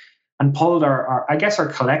together and pulled our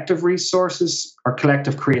collective resources, our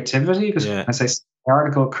collective creativity, because as I said in the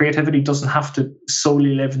article, creativity doesn't have to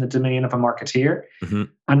solely live in the domain of a marketeer. Mm-hmm.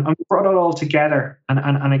 And we brought it all together. And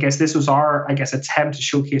I guess this was our attempt to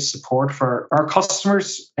showcase support for our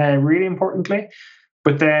customers, really importantly,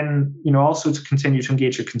 but then, also to continue to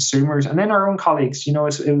engage with consumers and then our own colleagues.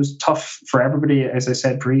 It was tough for everybody, as I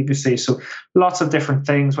said previously. So lots of different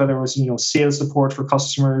things, whether it was, sales support for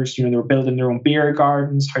customers, they were building their own beer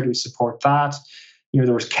gardens. How do we support that?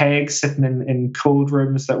 There was kegs sitting in cold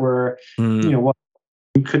rooms that were, what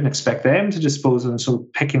we couldn't expect them to dispose of them. So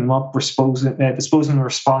picking them up, disposing them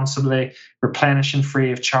responsibly, replenishing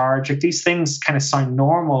free of charge. These things kind of sound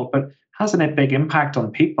normal, but has a big impact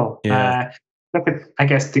on people. Yeah. Look at, I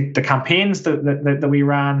guess, the campaigns that we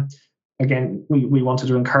ran. Again, we wanted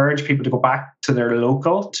to encourage people to go back to their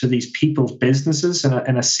local, to these people's businesses in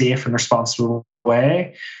a safe and responsible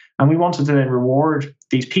way. And we wanted to then reward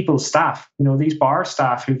these people's staff, these bar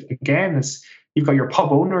staff who, again, you've got your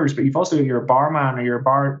pub owners, but you've also got your barman or your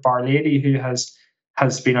bar lady who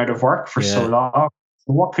has been out of work for so long.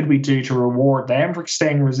 So what could we do to reward them for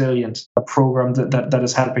staying resilient? A program that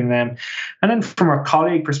is helping them. And then from a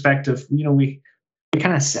colleague perspective, we we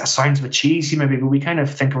kind of, sounds a bit cheesy maybe, but we kind of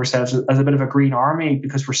think of ourselves as a bit of a green army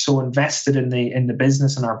because we're so invested in the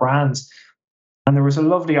business and our brands. And there was a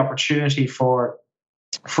lovely opportunity for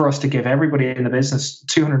us to give everybody in the business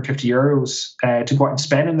 €250 to go out and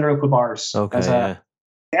spend in their local bars as a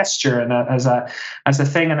gesture and as a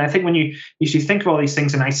thing. And I think when you usually think of all these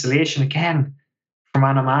things in isolation, again, for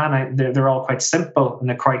man to man, they're all quite simple and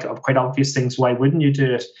they're quite obvious things. Why wouldn't you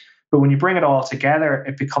do it? But when you bring it all together,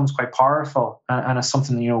 it becomes quite powerful, and it's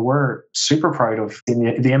something we're super proud of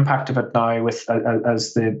in the impact of it now with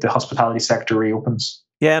as the hospitality sector reopens.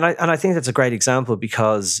 Yeah, and I think that's a great example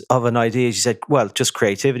because of an idea, as you said, well, just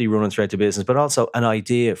creativity running throughout the business, but also an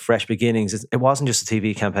idea, fresh beginnings. It wasn't just a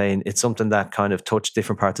TV campaign. It's something that kind of touched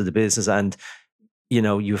different parts of the business, and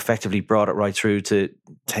you effectively brought it right through to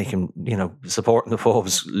taking, supporting the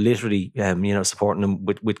pubs, literally, supporting them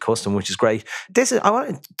with custom, which is great. I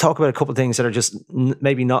want to talk about a couple of things that are just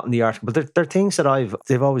maybe not in the article, but they're things that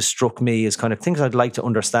they've always struck me as kind of things I'd like to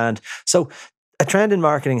understand. So a trend in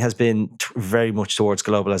marketing has been very much towards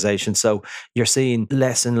globalization. So you're seeing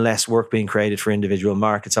less and less work being created for individual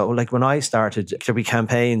markets. So like when I started, there'd be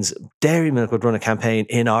campaigns. Dairy Milk would run a campaign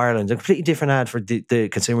in Ireland, a completely different ad for the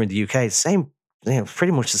consumer in the UK. Same,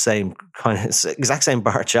 pretty much the same kind of exact same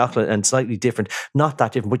bar of chocolate and slightly different, not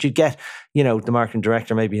that different. But you'd get, the marketing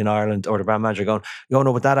director maybe in Ireland or the brand manager going,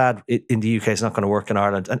 no, but that ad in the UK is not going to work in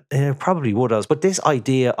Ireland. And it probably would have. But this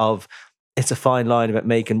idea of it's a fine line about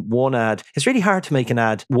making one ad. It's really hard to make an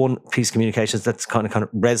ad, one piece of communications that's kind of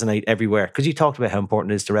resonate everywhere, because you talked about how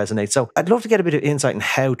important it is to resonate. So I'd love to get a bit of insight on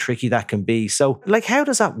how tricky that can be. So how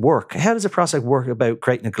does that work? How does the process work about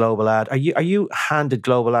creating a global ad? Are you handed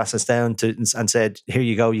global assets down and said, here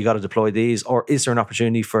you go, you got to deploy these? Or is there an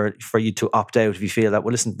opportunity for you to opt out if you feel that,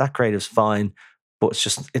 well, listen, that creative's fine, but it's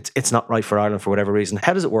just, it's not right for Ireland for whatever reason?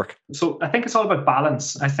 How does it work? So I think it's all about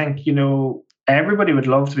balance. I think, everybody would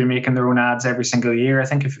love to be making their own ads every single year. I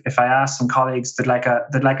think if I asked some colleagues, they'd like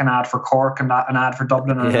an ad for Cork and an ad for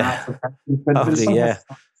Dublin and an ad for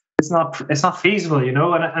it's not feasible, And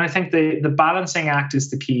I think the balancing act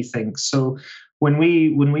is the key thing. So when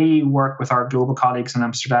we work with our global colleagues in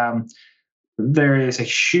Amsterdam, there is a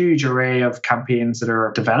huge array of campaigns that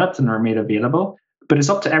are developed and are made available. But it's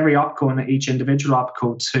up to every opco and each individual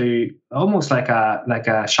opco to almost like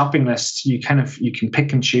a shopping list. You can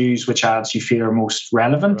pick and choose which ads you feel are most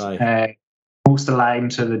relevant, right, most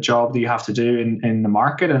aligned to the job that you have to do in the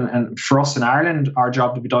market. And for us in Ireland, our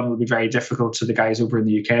job to be done would be very difficult to the guys over in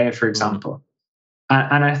the UK, for example.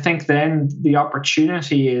 And I think then the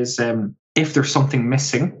opportunity is if there's something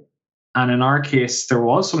missing. And in our case, there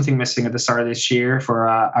was something missing at the start of this year for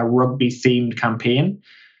a rugby themed campaign.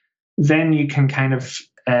 Then you can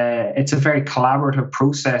it's a very collaborative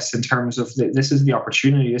process in terms of this is the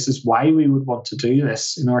opportunity. This is why we would want to do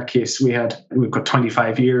this. In our case, we've got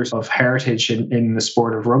 25 years of heritage in the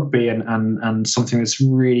sport of rugby and something that's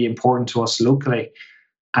really important to us locally.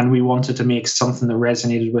 And we wanted to make something that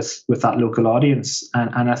resonated with that local audience.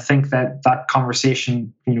 And I think that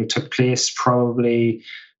conversation, took place probably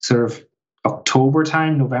sort of October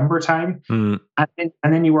time, November time. And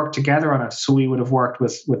then you work together on it. So we would have worked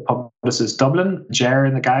with Publicis Dublin, Ger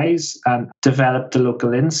and the guys, and developed the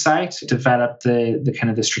local insight, developed the kind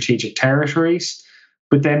of the strategic territories,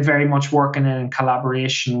 but then very much working in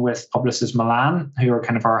collaboration with Publicis Milan, who are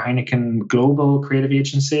kind of our Heineken global creative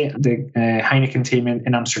agency, the Heineken team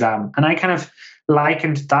in Amsterdam. And I kind of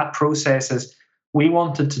likened that process as we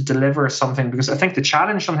wanted to deliver something, because I think the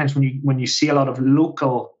challenge sometimes when you see a lot of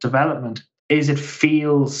local development is it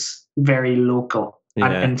feels very local.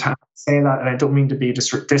 Yeah. And to say that, and I don't mean to be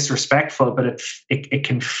disrespectful, but it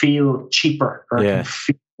can feel cheaper or it can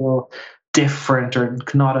feel different or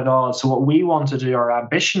not at all. So what we want to do, our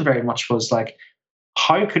ambition very much was like,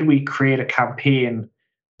 how could we create a campaign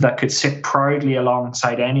that could sit proudly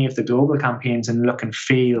alongside any of the global campaigns and look and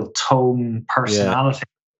feel, tone, personality,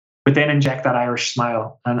 but then inject that Irish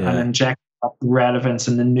smile and inject that relevance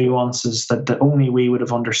and the nuances that only we would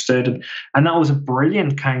have understood. And that was a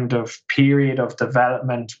brilliant kind of period of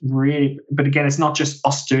development, really. But again, it's not just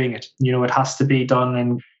us doing it. It has to be done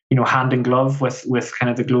in, hand in glove with kind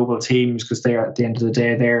of the global teams, because they're, at the end of the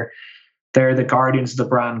day, they're the guardians of the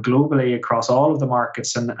brand globally across all of the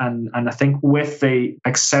markets. And I think with the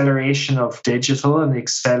acceleration of digital and the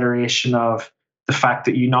acceleration of the fact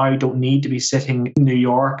that you now don't need to be sitting in New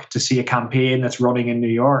York to see a campaign that's running in New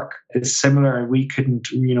York is similar. We couldn't,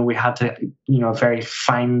 we had to, very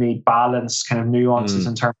finely balance kind of nuances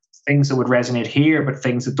in terms of things that would resonate here, but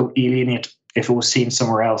things that don't alienate if it was seen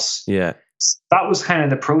somewhere else. Yeah. that was kind of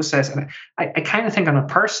the process. And I kind of think on a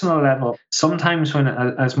personal level, sometimes when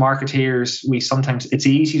as marketeers, it's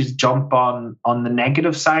easy to jump on the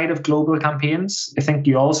negative side of global campaigns. I think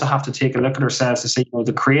you also have to take a look at ourselves to say,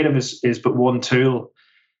 the creative is but one tool.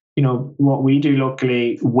 What we do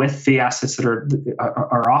locally with the assets that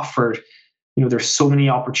are offered, there's so many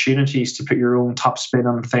opportunities to put your own top spin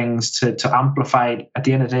on things, to amplify. At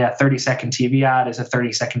the end of the day, a 30-second TV ad is a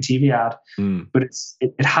 30-second TV ad, but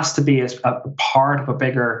it has to be a part of a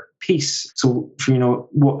bigger piece. So,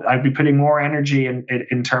 I'd be putting more energy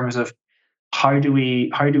in terms of how do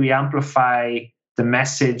we amplify the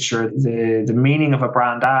message or the meaning of a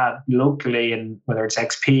brand ad locally, and whether it's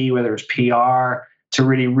XP, whether it's PR, to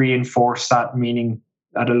really reinforce that meaning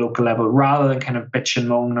at a local level, rather than kind of bitch and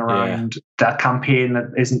moan around that campaign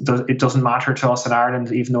that it doesn't matter to us in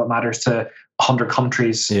Ireland, even though it matters to 100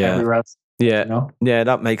 countries everywhere else. Yeah,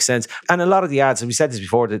 that makes sense. And a lot of the ads, and we said this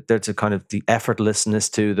before, that there's a kind of the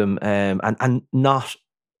effortlessness to them, and not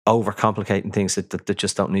overcomplicating things that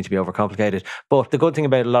just don't need to be overcomplicated. But the good thing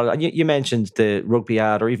about a lot of, you mentioned the rugby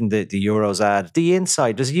ad or even the Euros ad, the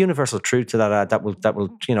insight, there's a universal truth to that ad that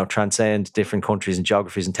will transcend different countries and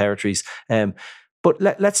geographies and territories. But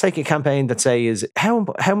let's take a campaign that, say, is how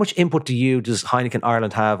much input does Heineken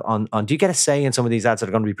Ireland have on? Do you get a say in some of these ads that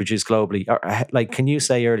are going to be produced globally? Or, like, can you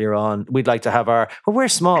say earlier on, we'd like to have we're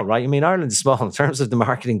small, right? I mean, Ireland is small in terms of the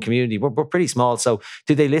marketing community. We're pretty small. So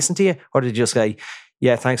do they listen to you, or do they just say,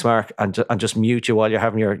 yeah, thanks, Mark, and just mute you while you're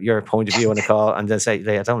having your point of view on a call, and then say,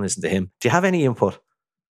 yeah, don't listen to him? Do you have any input?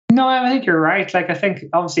 No, I think you're right. Like, I think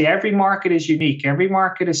obviously every market is unique. Every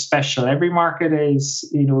market is special. Every market is,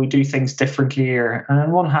 we do things differently here. And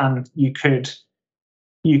on one hand, you could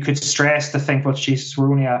stress to think, well, Jesus,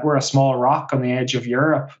 we're a small rock on the edge of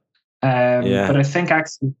Europe. But I think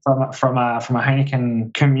actually from a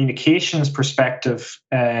Heineken communications perspective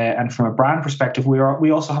and from a brand perspective,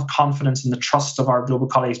 we also have confidence in the trust of our global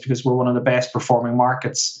colleagues, because we're one of the best performing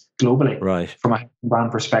markets globally, right, from a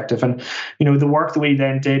brand perspective. And the work that we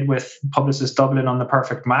then did with Publicis Dublin on The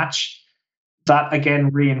Perfect Match, that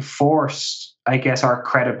again reinforced, I guess, our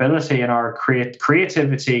credibility and our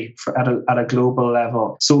creativity at a global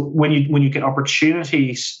level. So when you get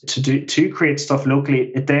opportunities to create stuff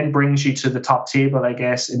locally, it then brings you to the top table, I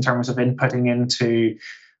guess, in terms of inputting into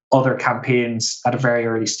other campaigns at a very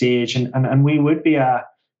early stage. And we would be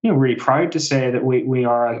really proud to say that we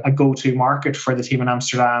are a go-to market for the team in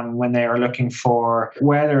Amsterdam when they are looking for,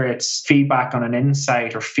 whether it's feedback on an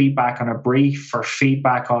insight or feedback on a brief or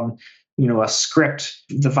feedback on a script.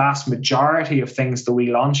 The vast majority of things that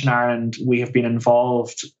we launch in Ireland, we have been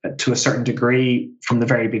involved to a certain degree from the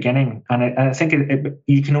very beginning. And I think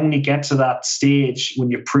you can only get to that stage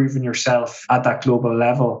when you've proven yourself at that global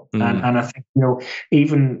level. And I think,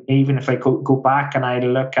 even if I go back and I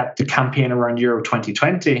look at the campaign around Euro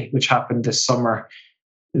 2020, which happened this summer,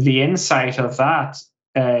 the insight of that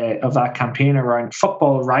campaign around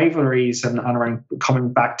football rivalries and around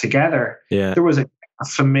coming back together, there was a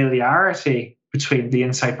familiarity between the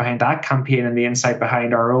insight behind that campaign and the insight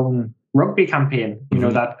behind our own rugby campaign.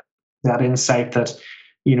 That insight that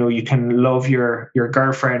you can love your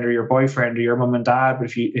girlfriend or your boyfriend or your mum and dad, but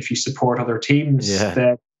if you support other teams,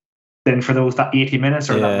 then for that 80 minutes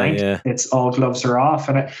or that night, it's all gloves are off.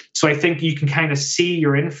 And so I think you can kind of see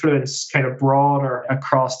your influence kind of broader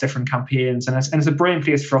across different campaigns, and it's a brilliant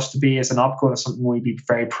place for us to be as an OpCo, and something we'd be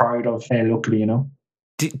very proud of locally.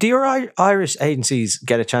 Do your Irish agencies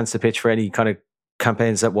get a chance to pitch for any kind of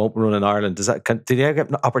campaigns that won't run in Ireland? Do they get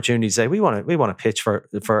an opportunity to say, we want to pitch for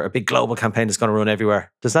a big global campaign that's going to run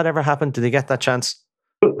everywhere? Does that ever happen? Do they get that chance?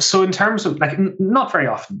 So in terms of not very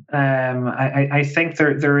often. I think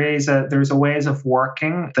there's a ways of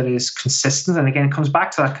working that is consistent, and again, it comes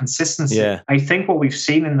back to that consistency. Yeah. I think what we've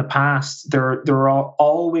seen in the past, there are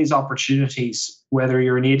always opportunities, whether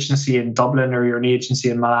you're an agency in Dublin or you're an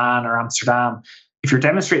agency in Milan or Amsterdam. If you're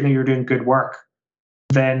demonstrating that you're doing good work,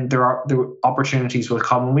 then the opportunities will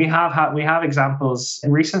come. And we have examples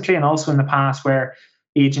recently and also in the past where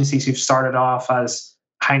agencies who've started off as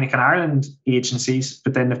Heineken Ireland agencies,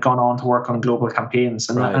 but then they've gone on to work on global campaigns.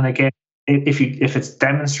 And again, if it's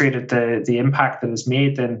demonstrated the impact that is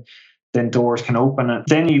made, then doors can open. And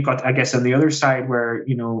then you've got, I guess, on the other side where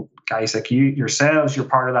guys like yourselves, you're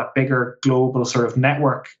part of that bigger global sort of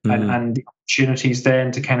network, and the opportunities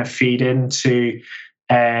then to kind of feed into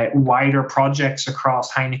wider projects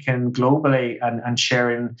across Heineken globally and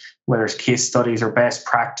sharing, whether it's case studies or best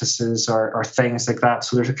practices or things like that.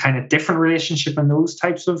 So there's a kind of different relationship in those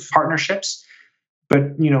types of partnerships. But,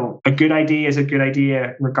 a good idea is a good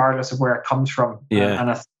idea regardless of where it comes from. Yeah.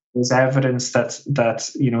 And there's evidence that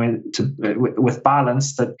with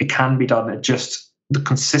balance that it can be done. It just the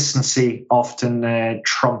consistency often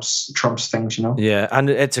trumps things. Yeah, and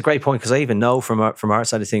it's a great point, because I even know from our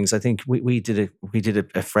side of things, I think we did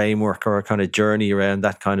a framework or a kind of journey around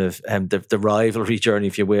that kind of the rivalry journey,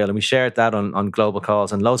 if you will, and we shared that on global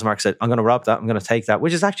calls, and loads of markets said, I'm going to rob that, I'm going to take that,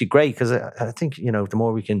 which is actually great, because I think the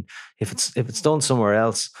more we can, if it's done somewhere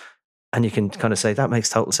else, and you can kind of say that makes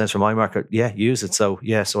total sense for my market, use it. So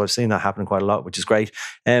I've seen that happen quite a lot, which is great.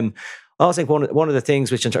 I also think one of the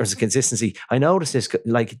things, which in terms of consistency, I noticed this,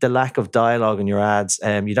 like the lack of dialogue in your ads.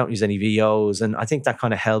 You don't use any VOs, and I think that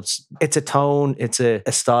kind of helps. It's a tone, it's a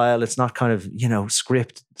style. It's not kind of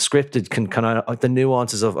scripted. Can kind of the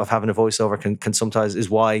nuances of having a voiceover can sometimes is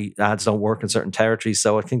why ads don't work in certain territories.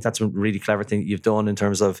 So I think that's a really clever thing that you've done in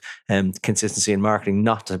terms of consistency in marketing,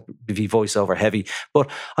 not to be voiceover heavy. But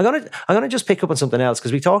I'm gonna just pick up on something else,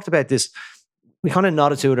 because we talked about this. We kind of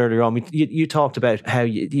nodded to it earlier on. You talked about how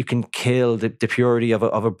you can kill the purity of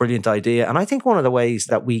a brilliant idea. And I think one of the ways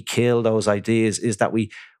that we kill those ideas is that we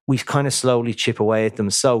kind of slowly chip away at them.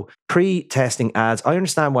 So pre-testing ads, I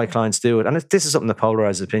understand why clients do it. And this is something that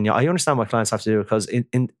polarizes opinion. I understand why clients have to do it, because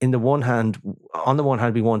on the one hand,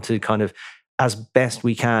 we want to kind of, as best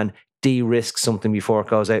we can, de-risk something before it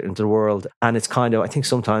goes out into the world. And it's kind of, I think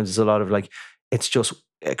sometimes it's a lot of like, it's just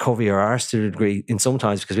cover your arse to a degree in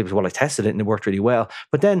sometimes, because people say, well, I tested it and it worked really well.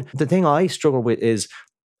 But then the thing I struggle with is,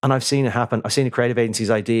 and I've seen it happen, I've seen a creative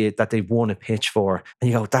agency's idea that they've won a pitch for,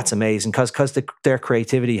 and you go, that's amazing, because their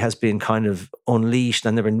creativity has been kind of unleashed,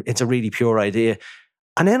 and it's a really pure idea.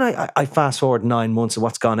 And then I fast forward 9 months of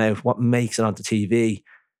what's gone out, what makes it onto TV,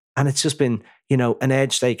 and it's just been, an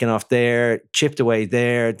edge taken off there, chipped away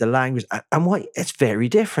there, the language, and what it's very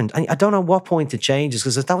different. I don't know what point it changes,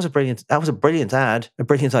 because that was a brilliant ad, a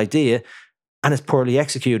brilliant idea, and it's poorly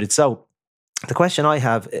executed. So the question I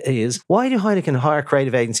have is, why do Heineken hire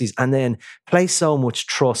creative agencies and then place so much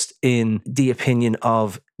trust in the opinion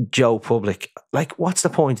of Joe Public? Like, what's the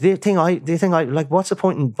point? What's the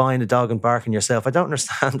point in buying a dog and barking yourself? I don't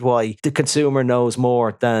understand why the consumer knows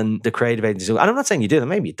more than the creative agency. And I'm not saying you do that.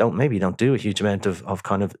 Maybe you don't do a huge amount of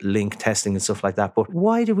kind of link testing and stuff like that. But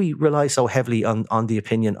why do we rely so heavily on the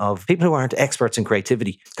opinion of people who aren't experts in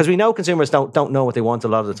creativity? Because we know consumers don't know what they want a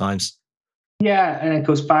lot of the times. Yeah, and it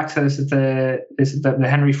goes back to the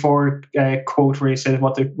Henry Ford quote where he said,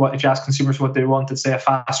 "What if you ask consumers what they want, they'd say a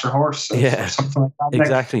faster horse," or something like that.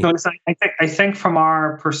 Exactly. I think from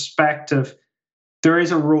our perspective, there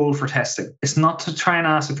is a role for testing. It's not to try and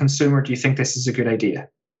ask a consumer, "Do you think this is a good idea?"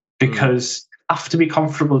 Because you have to be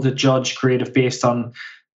comfortable to judge creative based on,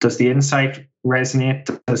 does the insight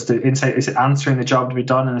resonate? Does the insight, is it answering the job to be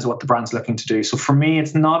done, and is what the brand's looking to do? So for me,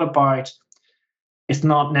 it's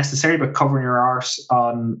not necessarily about covering your arse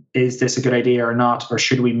on, is this a good idea or not, or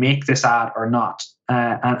should we make this ad or not?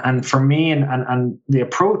 And for me, and the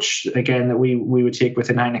approach again that we would take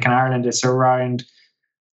within Heineken Ireland is around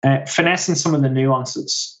finessing some of the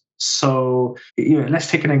nuances. So let's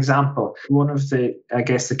take an example. One of the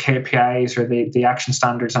KPIs or the action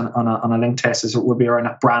standards on a link test would be around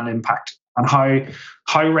brand impact, and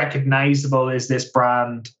how recognizable is this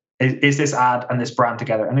brand. Is this ad and this brand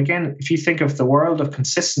together? And again, if you think of the world of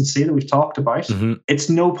consistency that we've talked about, it's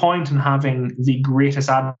no point in having the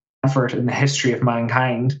greatest advert in the history of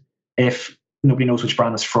mankind if nobody knows which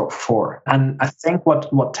brand it's for. And I think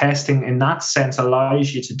what testing in that sense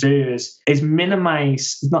allows you to do is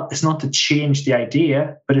minimize. It's not to change the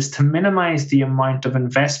idea, but it's to minimize the amount of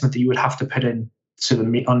investment that you would have to put in to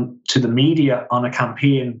the media on a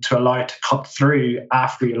campaign to allow it to cut through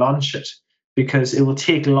after you launch it. Because it will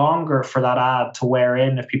take longer for that ad to wear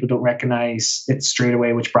in if people don't recognize it straight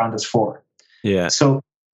away which brand it's for. Yeah. So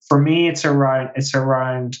for me, it's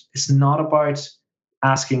not about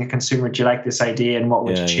asking a consumer, do you like this idea and what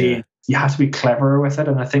would you change? Yeah. You have to be clever with it.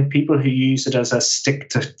 And I think people who use it as a stick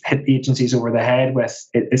to hit agencies over the head with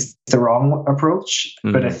it is the wrong approach.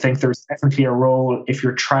 But I think there's definitely a role if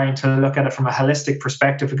you're trying to look at it from a holistic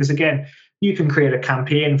perspective, because again, you can create a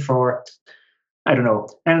campaign for, I don't know,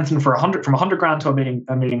 anything from 100 grand to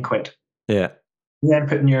a million quid. Yeah. Then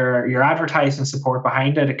putting your advertising support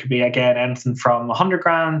behind it, it could be again anything from 100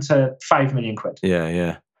 grand to 5 million quid. Yeah,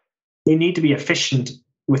 yeah. You need to be efficient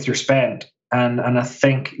with your spend, and I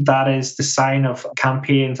think that is the sign of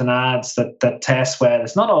campaigns and ads that test well.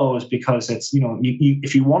 It's not always because it's you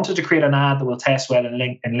if you wanted to create an ad that will test well in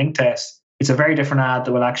link test, it's a very different ad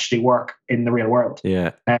that will actually work in the real world.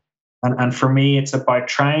 Yeah. And for me, it's about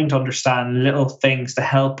trying to understand little things to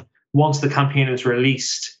help once the campaign is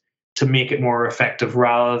released to make it more effective,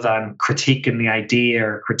 rather than critiquing the idea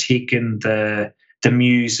or critiquing the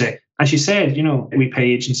music. as you said, we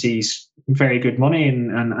pay agencies very good money,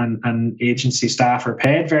 and agency staff are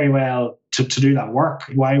paid very well to do that work.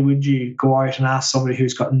 Why would you go out and ask somebody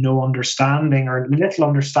who's got no understanding or little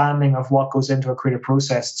understanding of what goes into a creative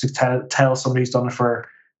process to tell somebody who's done it for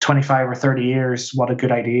 25 or 30 years what a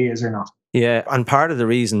good idea is or not? Yeah, and part of the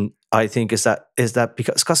reason I think is that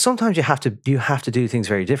because sometimes you have to do things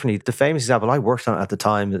very differently. The famous example I worked on at the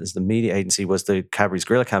time as the media agency was the Cadbury's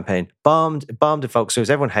Gorilla campaign. Bombed the focus groups.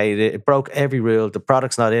 Everyone hated it. It broke every rule. The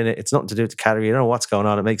product's not in it. It's nothing to do with the category. You don't know what's going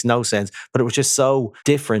on. It makes no sense. But it was just so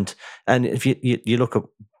different. And if you look at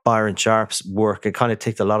Byron Sharp's work, it kind of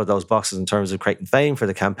ticked a lot of those boxes in terms of creating fame for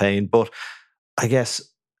the campaign. But I guess,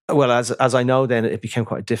 well, as I know, then it became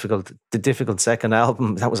quite difficult. The difficult second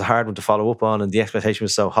album, that was a hard one to follow up on, and the expectation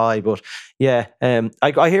was so high. But yeah,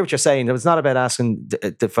 I hear what you're saying. It's not about asking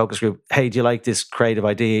the focus group, "Hey, do you like this creative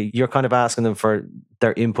idea?" You're kind of asking them for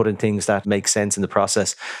their input in things that make sense in the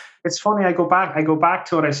process. It's funny. I go back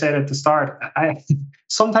to what I said at the start.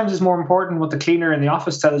 Sometimes it's more important what the cleaner in the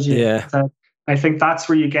office tells you. Yeah. I think that's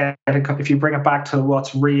where you get it. If you bring it back to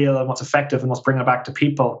what's real and what's effective and what's bringing it back to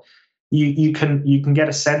people, you can get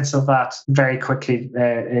a sense of that very quickly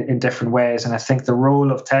in different ways. And I think the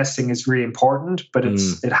role of testing is really important, but it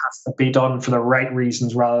has to be done for the right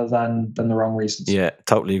reasons rather than the wrong reasons. Yeah,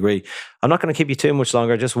 totally agree. I'm not going to keep you too much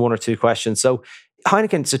longer, just one or two questions. So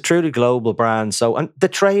Heineken is a truly global brand. So, and the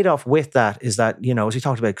trade-off with that is that, as we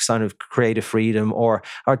talked about, kind of creative freedom, or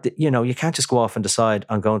you can't just go off and decide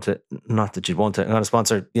I'm going to, not that you'd want to, I'm going to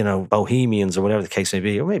sponsor, Bohemians or whatever the case may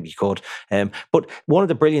be, or maybe you could. But one of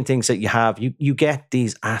the brilliant things that you have, you get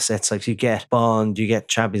these assets, like you get Bond, you get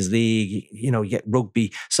Champions League, you get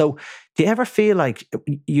rugby. So do you ever feel like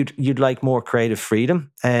you'd like more creative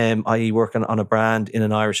freedom, i.e. working on a brand in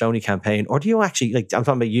an Irish-only campaign? Or do you actually, I'm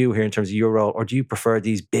talking about you here in terms of your role, or do you prefer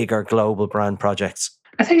these bigger global brand projects?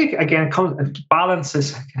 I think, again, balance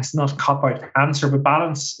is, it's not a cop-out answer, but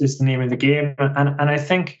balance is the name of the game. And I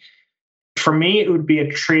think for me, it would be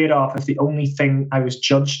a trade-off if the only thing I was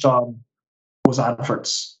judged on was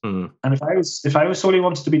adverts. And if I was solely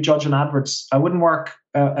wanted to be judged on adverts, I wouldn't work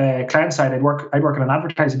client side. I'd work in an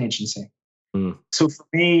advertising agency. So for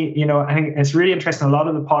me, I think it's really interesting. A lot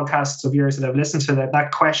of the podcasts of yours that I've listened to,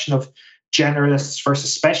 that question of generalists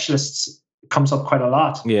versus specialists comes up quite a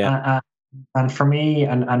lot. Yeah. And for me,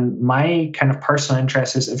 and my kind of personal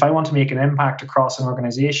interest is, if I want to make an impact across an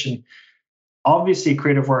organization, obviously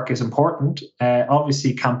creative work is important.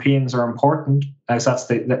 Obviously campaigns are important, as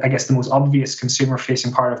that's I guess the most obvious consumer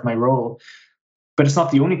facing part of my role, but it's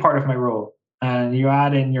not the only part of my role. And you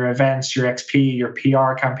add in your events, your XP, your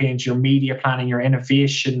PR campaigns, your media planning, your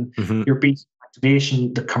innovation, your B2B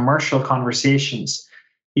activation, the commercial conversations.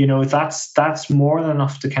 That's more than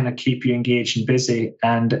enough to kind of keep you engaged and busy.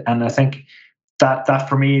 And I think that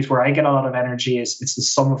for me is where I get a lot of energy. It's the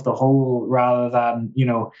sum of the whole, rather than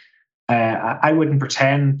I wouldn't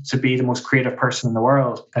pretend to be the most creative person in the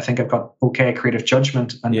world. I think I've got okay creative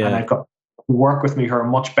judgment, and I've got who work with me who are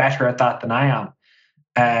much better at that than I am.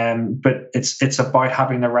 But it's about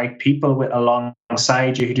having the right people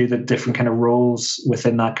alongside you who do the different kind of roles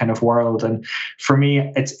within that kind of world. And for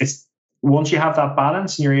me, it's once you have that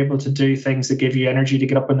balance and you're able to do things that give you energy to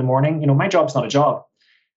get up in the morning. My job's not a job.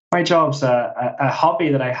 My job's a hobby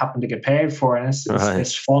that I happen to get paid for, and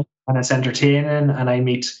it's fun and it's entertaining, and I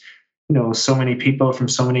meet so many people from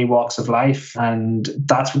so many walks of life, and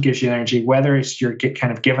that's what gives you energy. Whether it's you're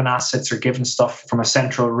kind of given assets or given stuff from a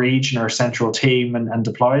central region or a central team and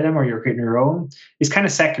deploy them, or you're creating your own, is kind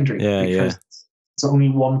of secondary. Because it's only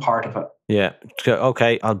one part of it. Yeah.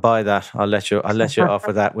 Okay, I'll buy that. I'll let you off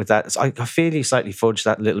with that. I feel you slightly fudged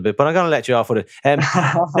that a little bit, but I'm going to let you off with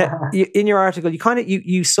it. In your article,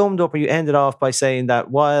 you summed up, or you ended off by saying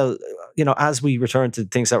that while as we return to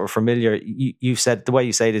things that were familiar, you said, the way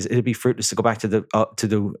you say it is, it'd be fruitless to go back to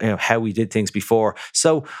the how we did things before.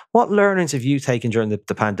 So what learnings have you taken during the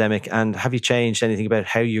pandemic, and have you changed anything about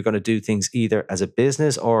how you're going to do things, either as a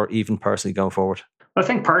business or even personally going forward? I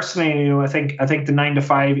think personally, I think the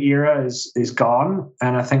 9-to-5 era is gone,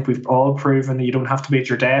 and I think we've all proven that you don't have to be at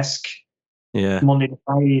your desk Monday to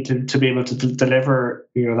Friday to be able to deliver.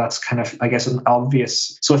 That's kind of, I guess, an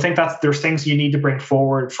obvious. So I think there's things you need to bring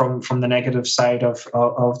forward from the negative side of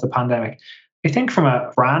the pandemic. I think from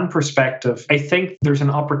a brand perspective, I think there's an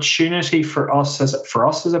opportunity for us as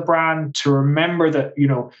a brand to remember that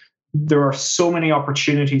there are so many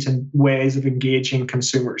opportunities and ways of engaging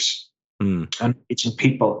consumers. And engaging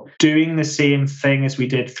people, doing the same thing as we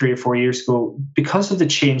did 3 or 4 years ago, because of the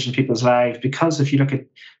change in people's lives. Because if you look at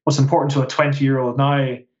what's important to a 20-year-old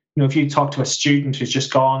now, if you talk to a student who's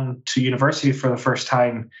just gone to university for the first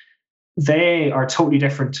time, they are totally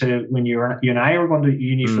different to when you and I were going to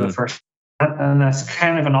uni for the first. And that's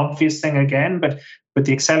kind of an obvious thing again, but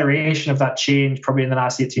the acceleration of that change probably in the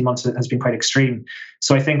last 18 months has been quite extreme.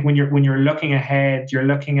 So I think when you're looking ahead, you're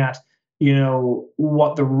looking at,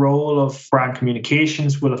 what the role of brand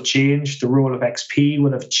communications will have changed, the role of XP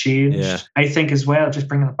will have changed. Yeah. I think as well, just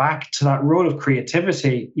bringing it back to that role of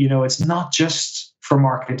creativity, it's not just for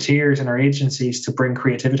marketeers and our agencies to bring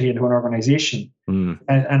creativity into an organization. And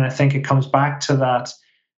I think it comes back to that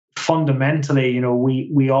fundamentally,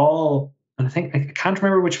 we all, and I think, I can't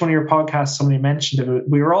remember which one of your podcasts somebody mentioned it,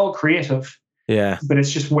 we were all creative. Yeah. But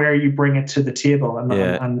it's just where you bring it to the table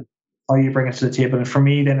and how you bring it to the table. And for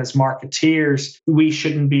me, then, as marketeers, we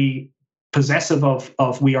shouldn't be possessive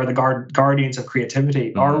of we are the guardians of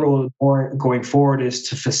creativity. Our role more going forward is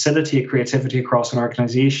to facilitate creativity across an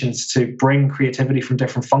organizations, to bring creativity from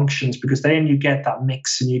different functions, because then you get that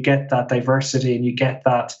mix and you get that diversity and you get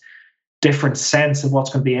that different sense of what's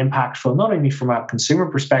going to be impactful, not only from a consumer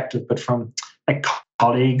perspective, but from like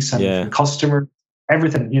colleagues and from customers,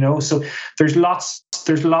 everything, So there's lots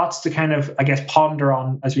to kind of, I guess, ponder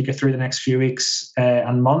on as we get through the next few weeks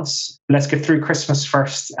and months. Let's get through Christmas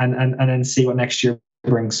first and then see what next year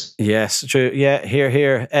brings. Yes, true. Yeah,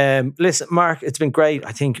 here. Listen, Mark, it's been great.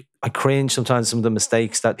 I think I cringe sometimes some of the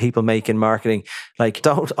mistakes that people make in marketing. Like,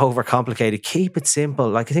 don't overcomplicate it. Keep it simple.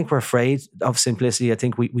 Like, I think we're afraid of simplicity. I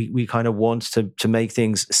think we kind of want to make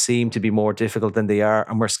things seem to be more difficult than they are,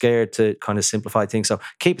 and we're scared to kind of simplify things. So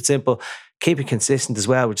keep it simple. Keep it consistent as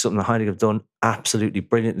well, which is something that Heineken have done absolutely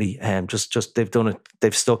brilliantly. Just they've done it,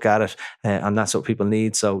 they've stuck at it, and that's what people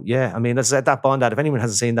need. So yeah, I mean, as I said, that Bond ad, if anyone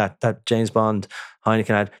hasn't seen that James Bond Heineken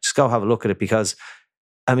ad, just go have a look at it, because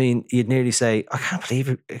I mean, you'd nearly say, I can't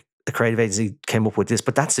believe the creative agency came up with this,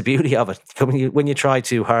 but that's the beauty of it. When you try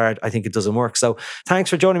too hard, I think it doesn't work. So thanks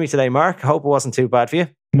for joining me today, Mark. I hope it wasn't too bad for you.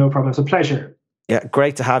 No problem. It's a pleasure. Yeah,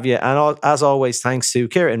 great to have you. And as always, thanks to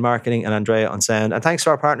Kira in marketing and Andrea on sound. And thanks to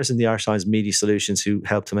our partners in the Irish Times Media Solutions who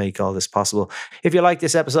helped to make all this possible. If you like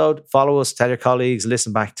this episode, follow us, tell your colleagues,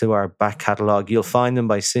 listen back to our back catalogue. You'll find them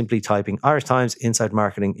by simply typing Irish Times Inside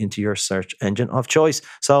Marketing into your search engine of choice.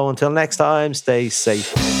 So until next time, stay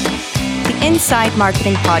safe. The Inside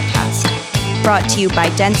Marketing Podcast, brought to you by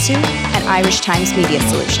Dentsu and Irish Times Media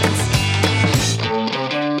Solutions.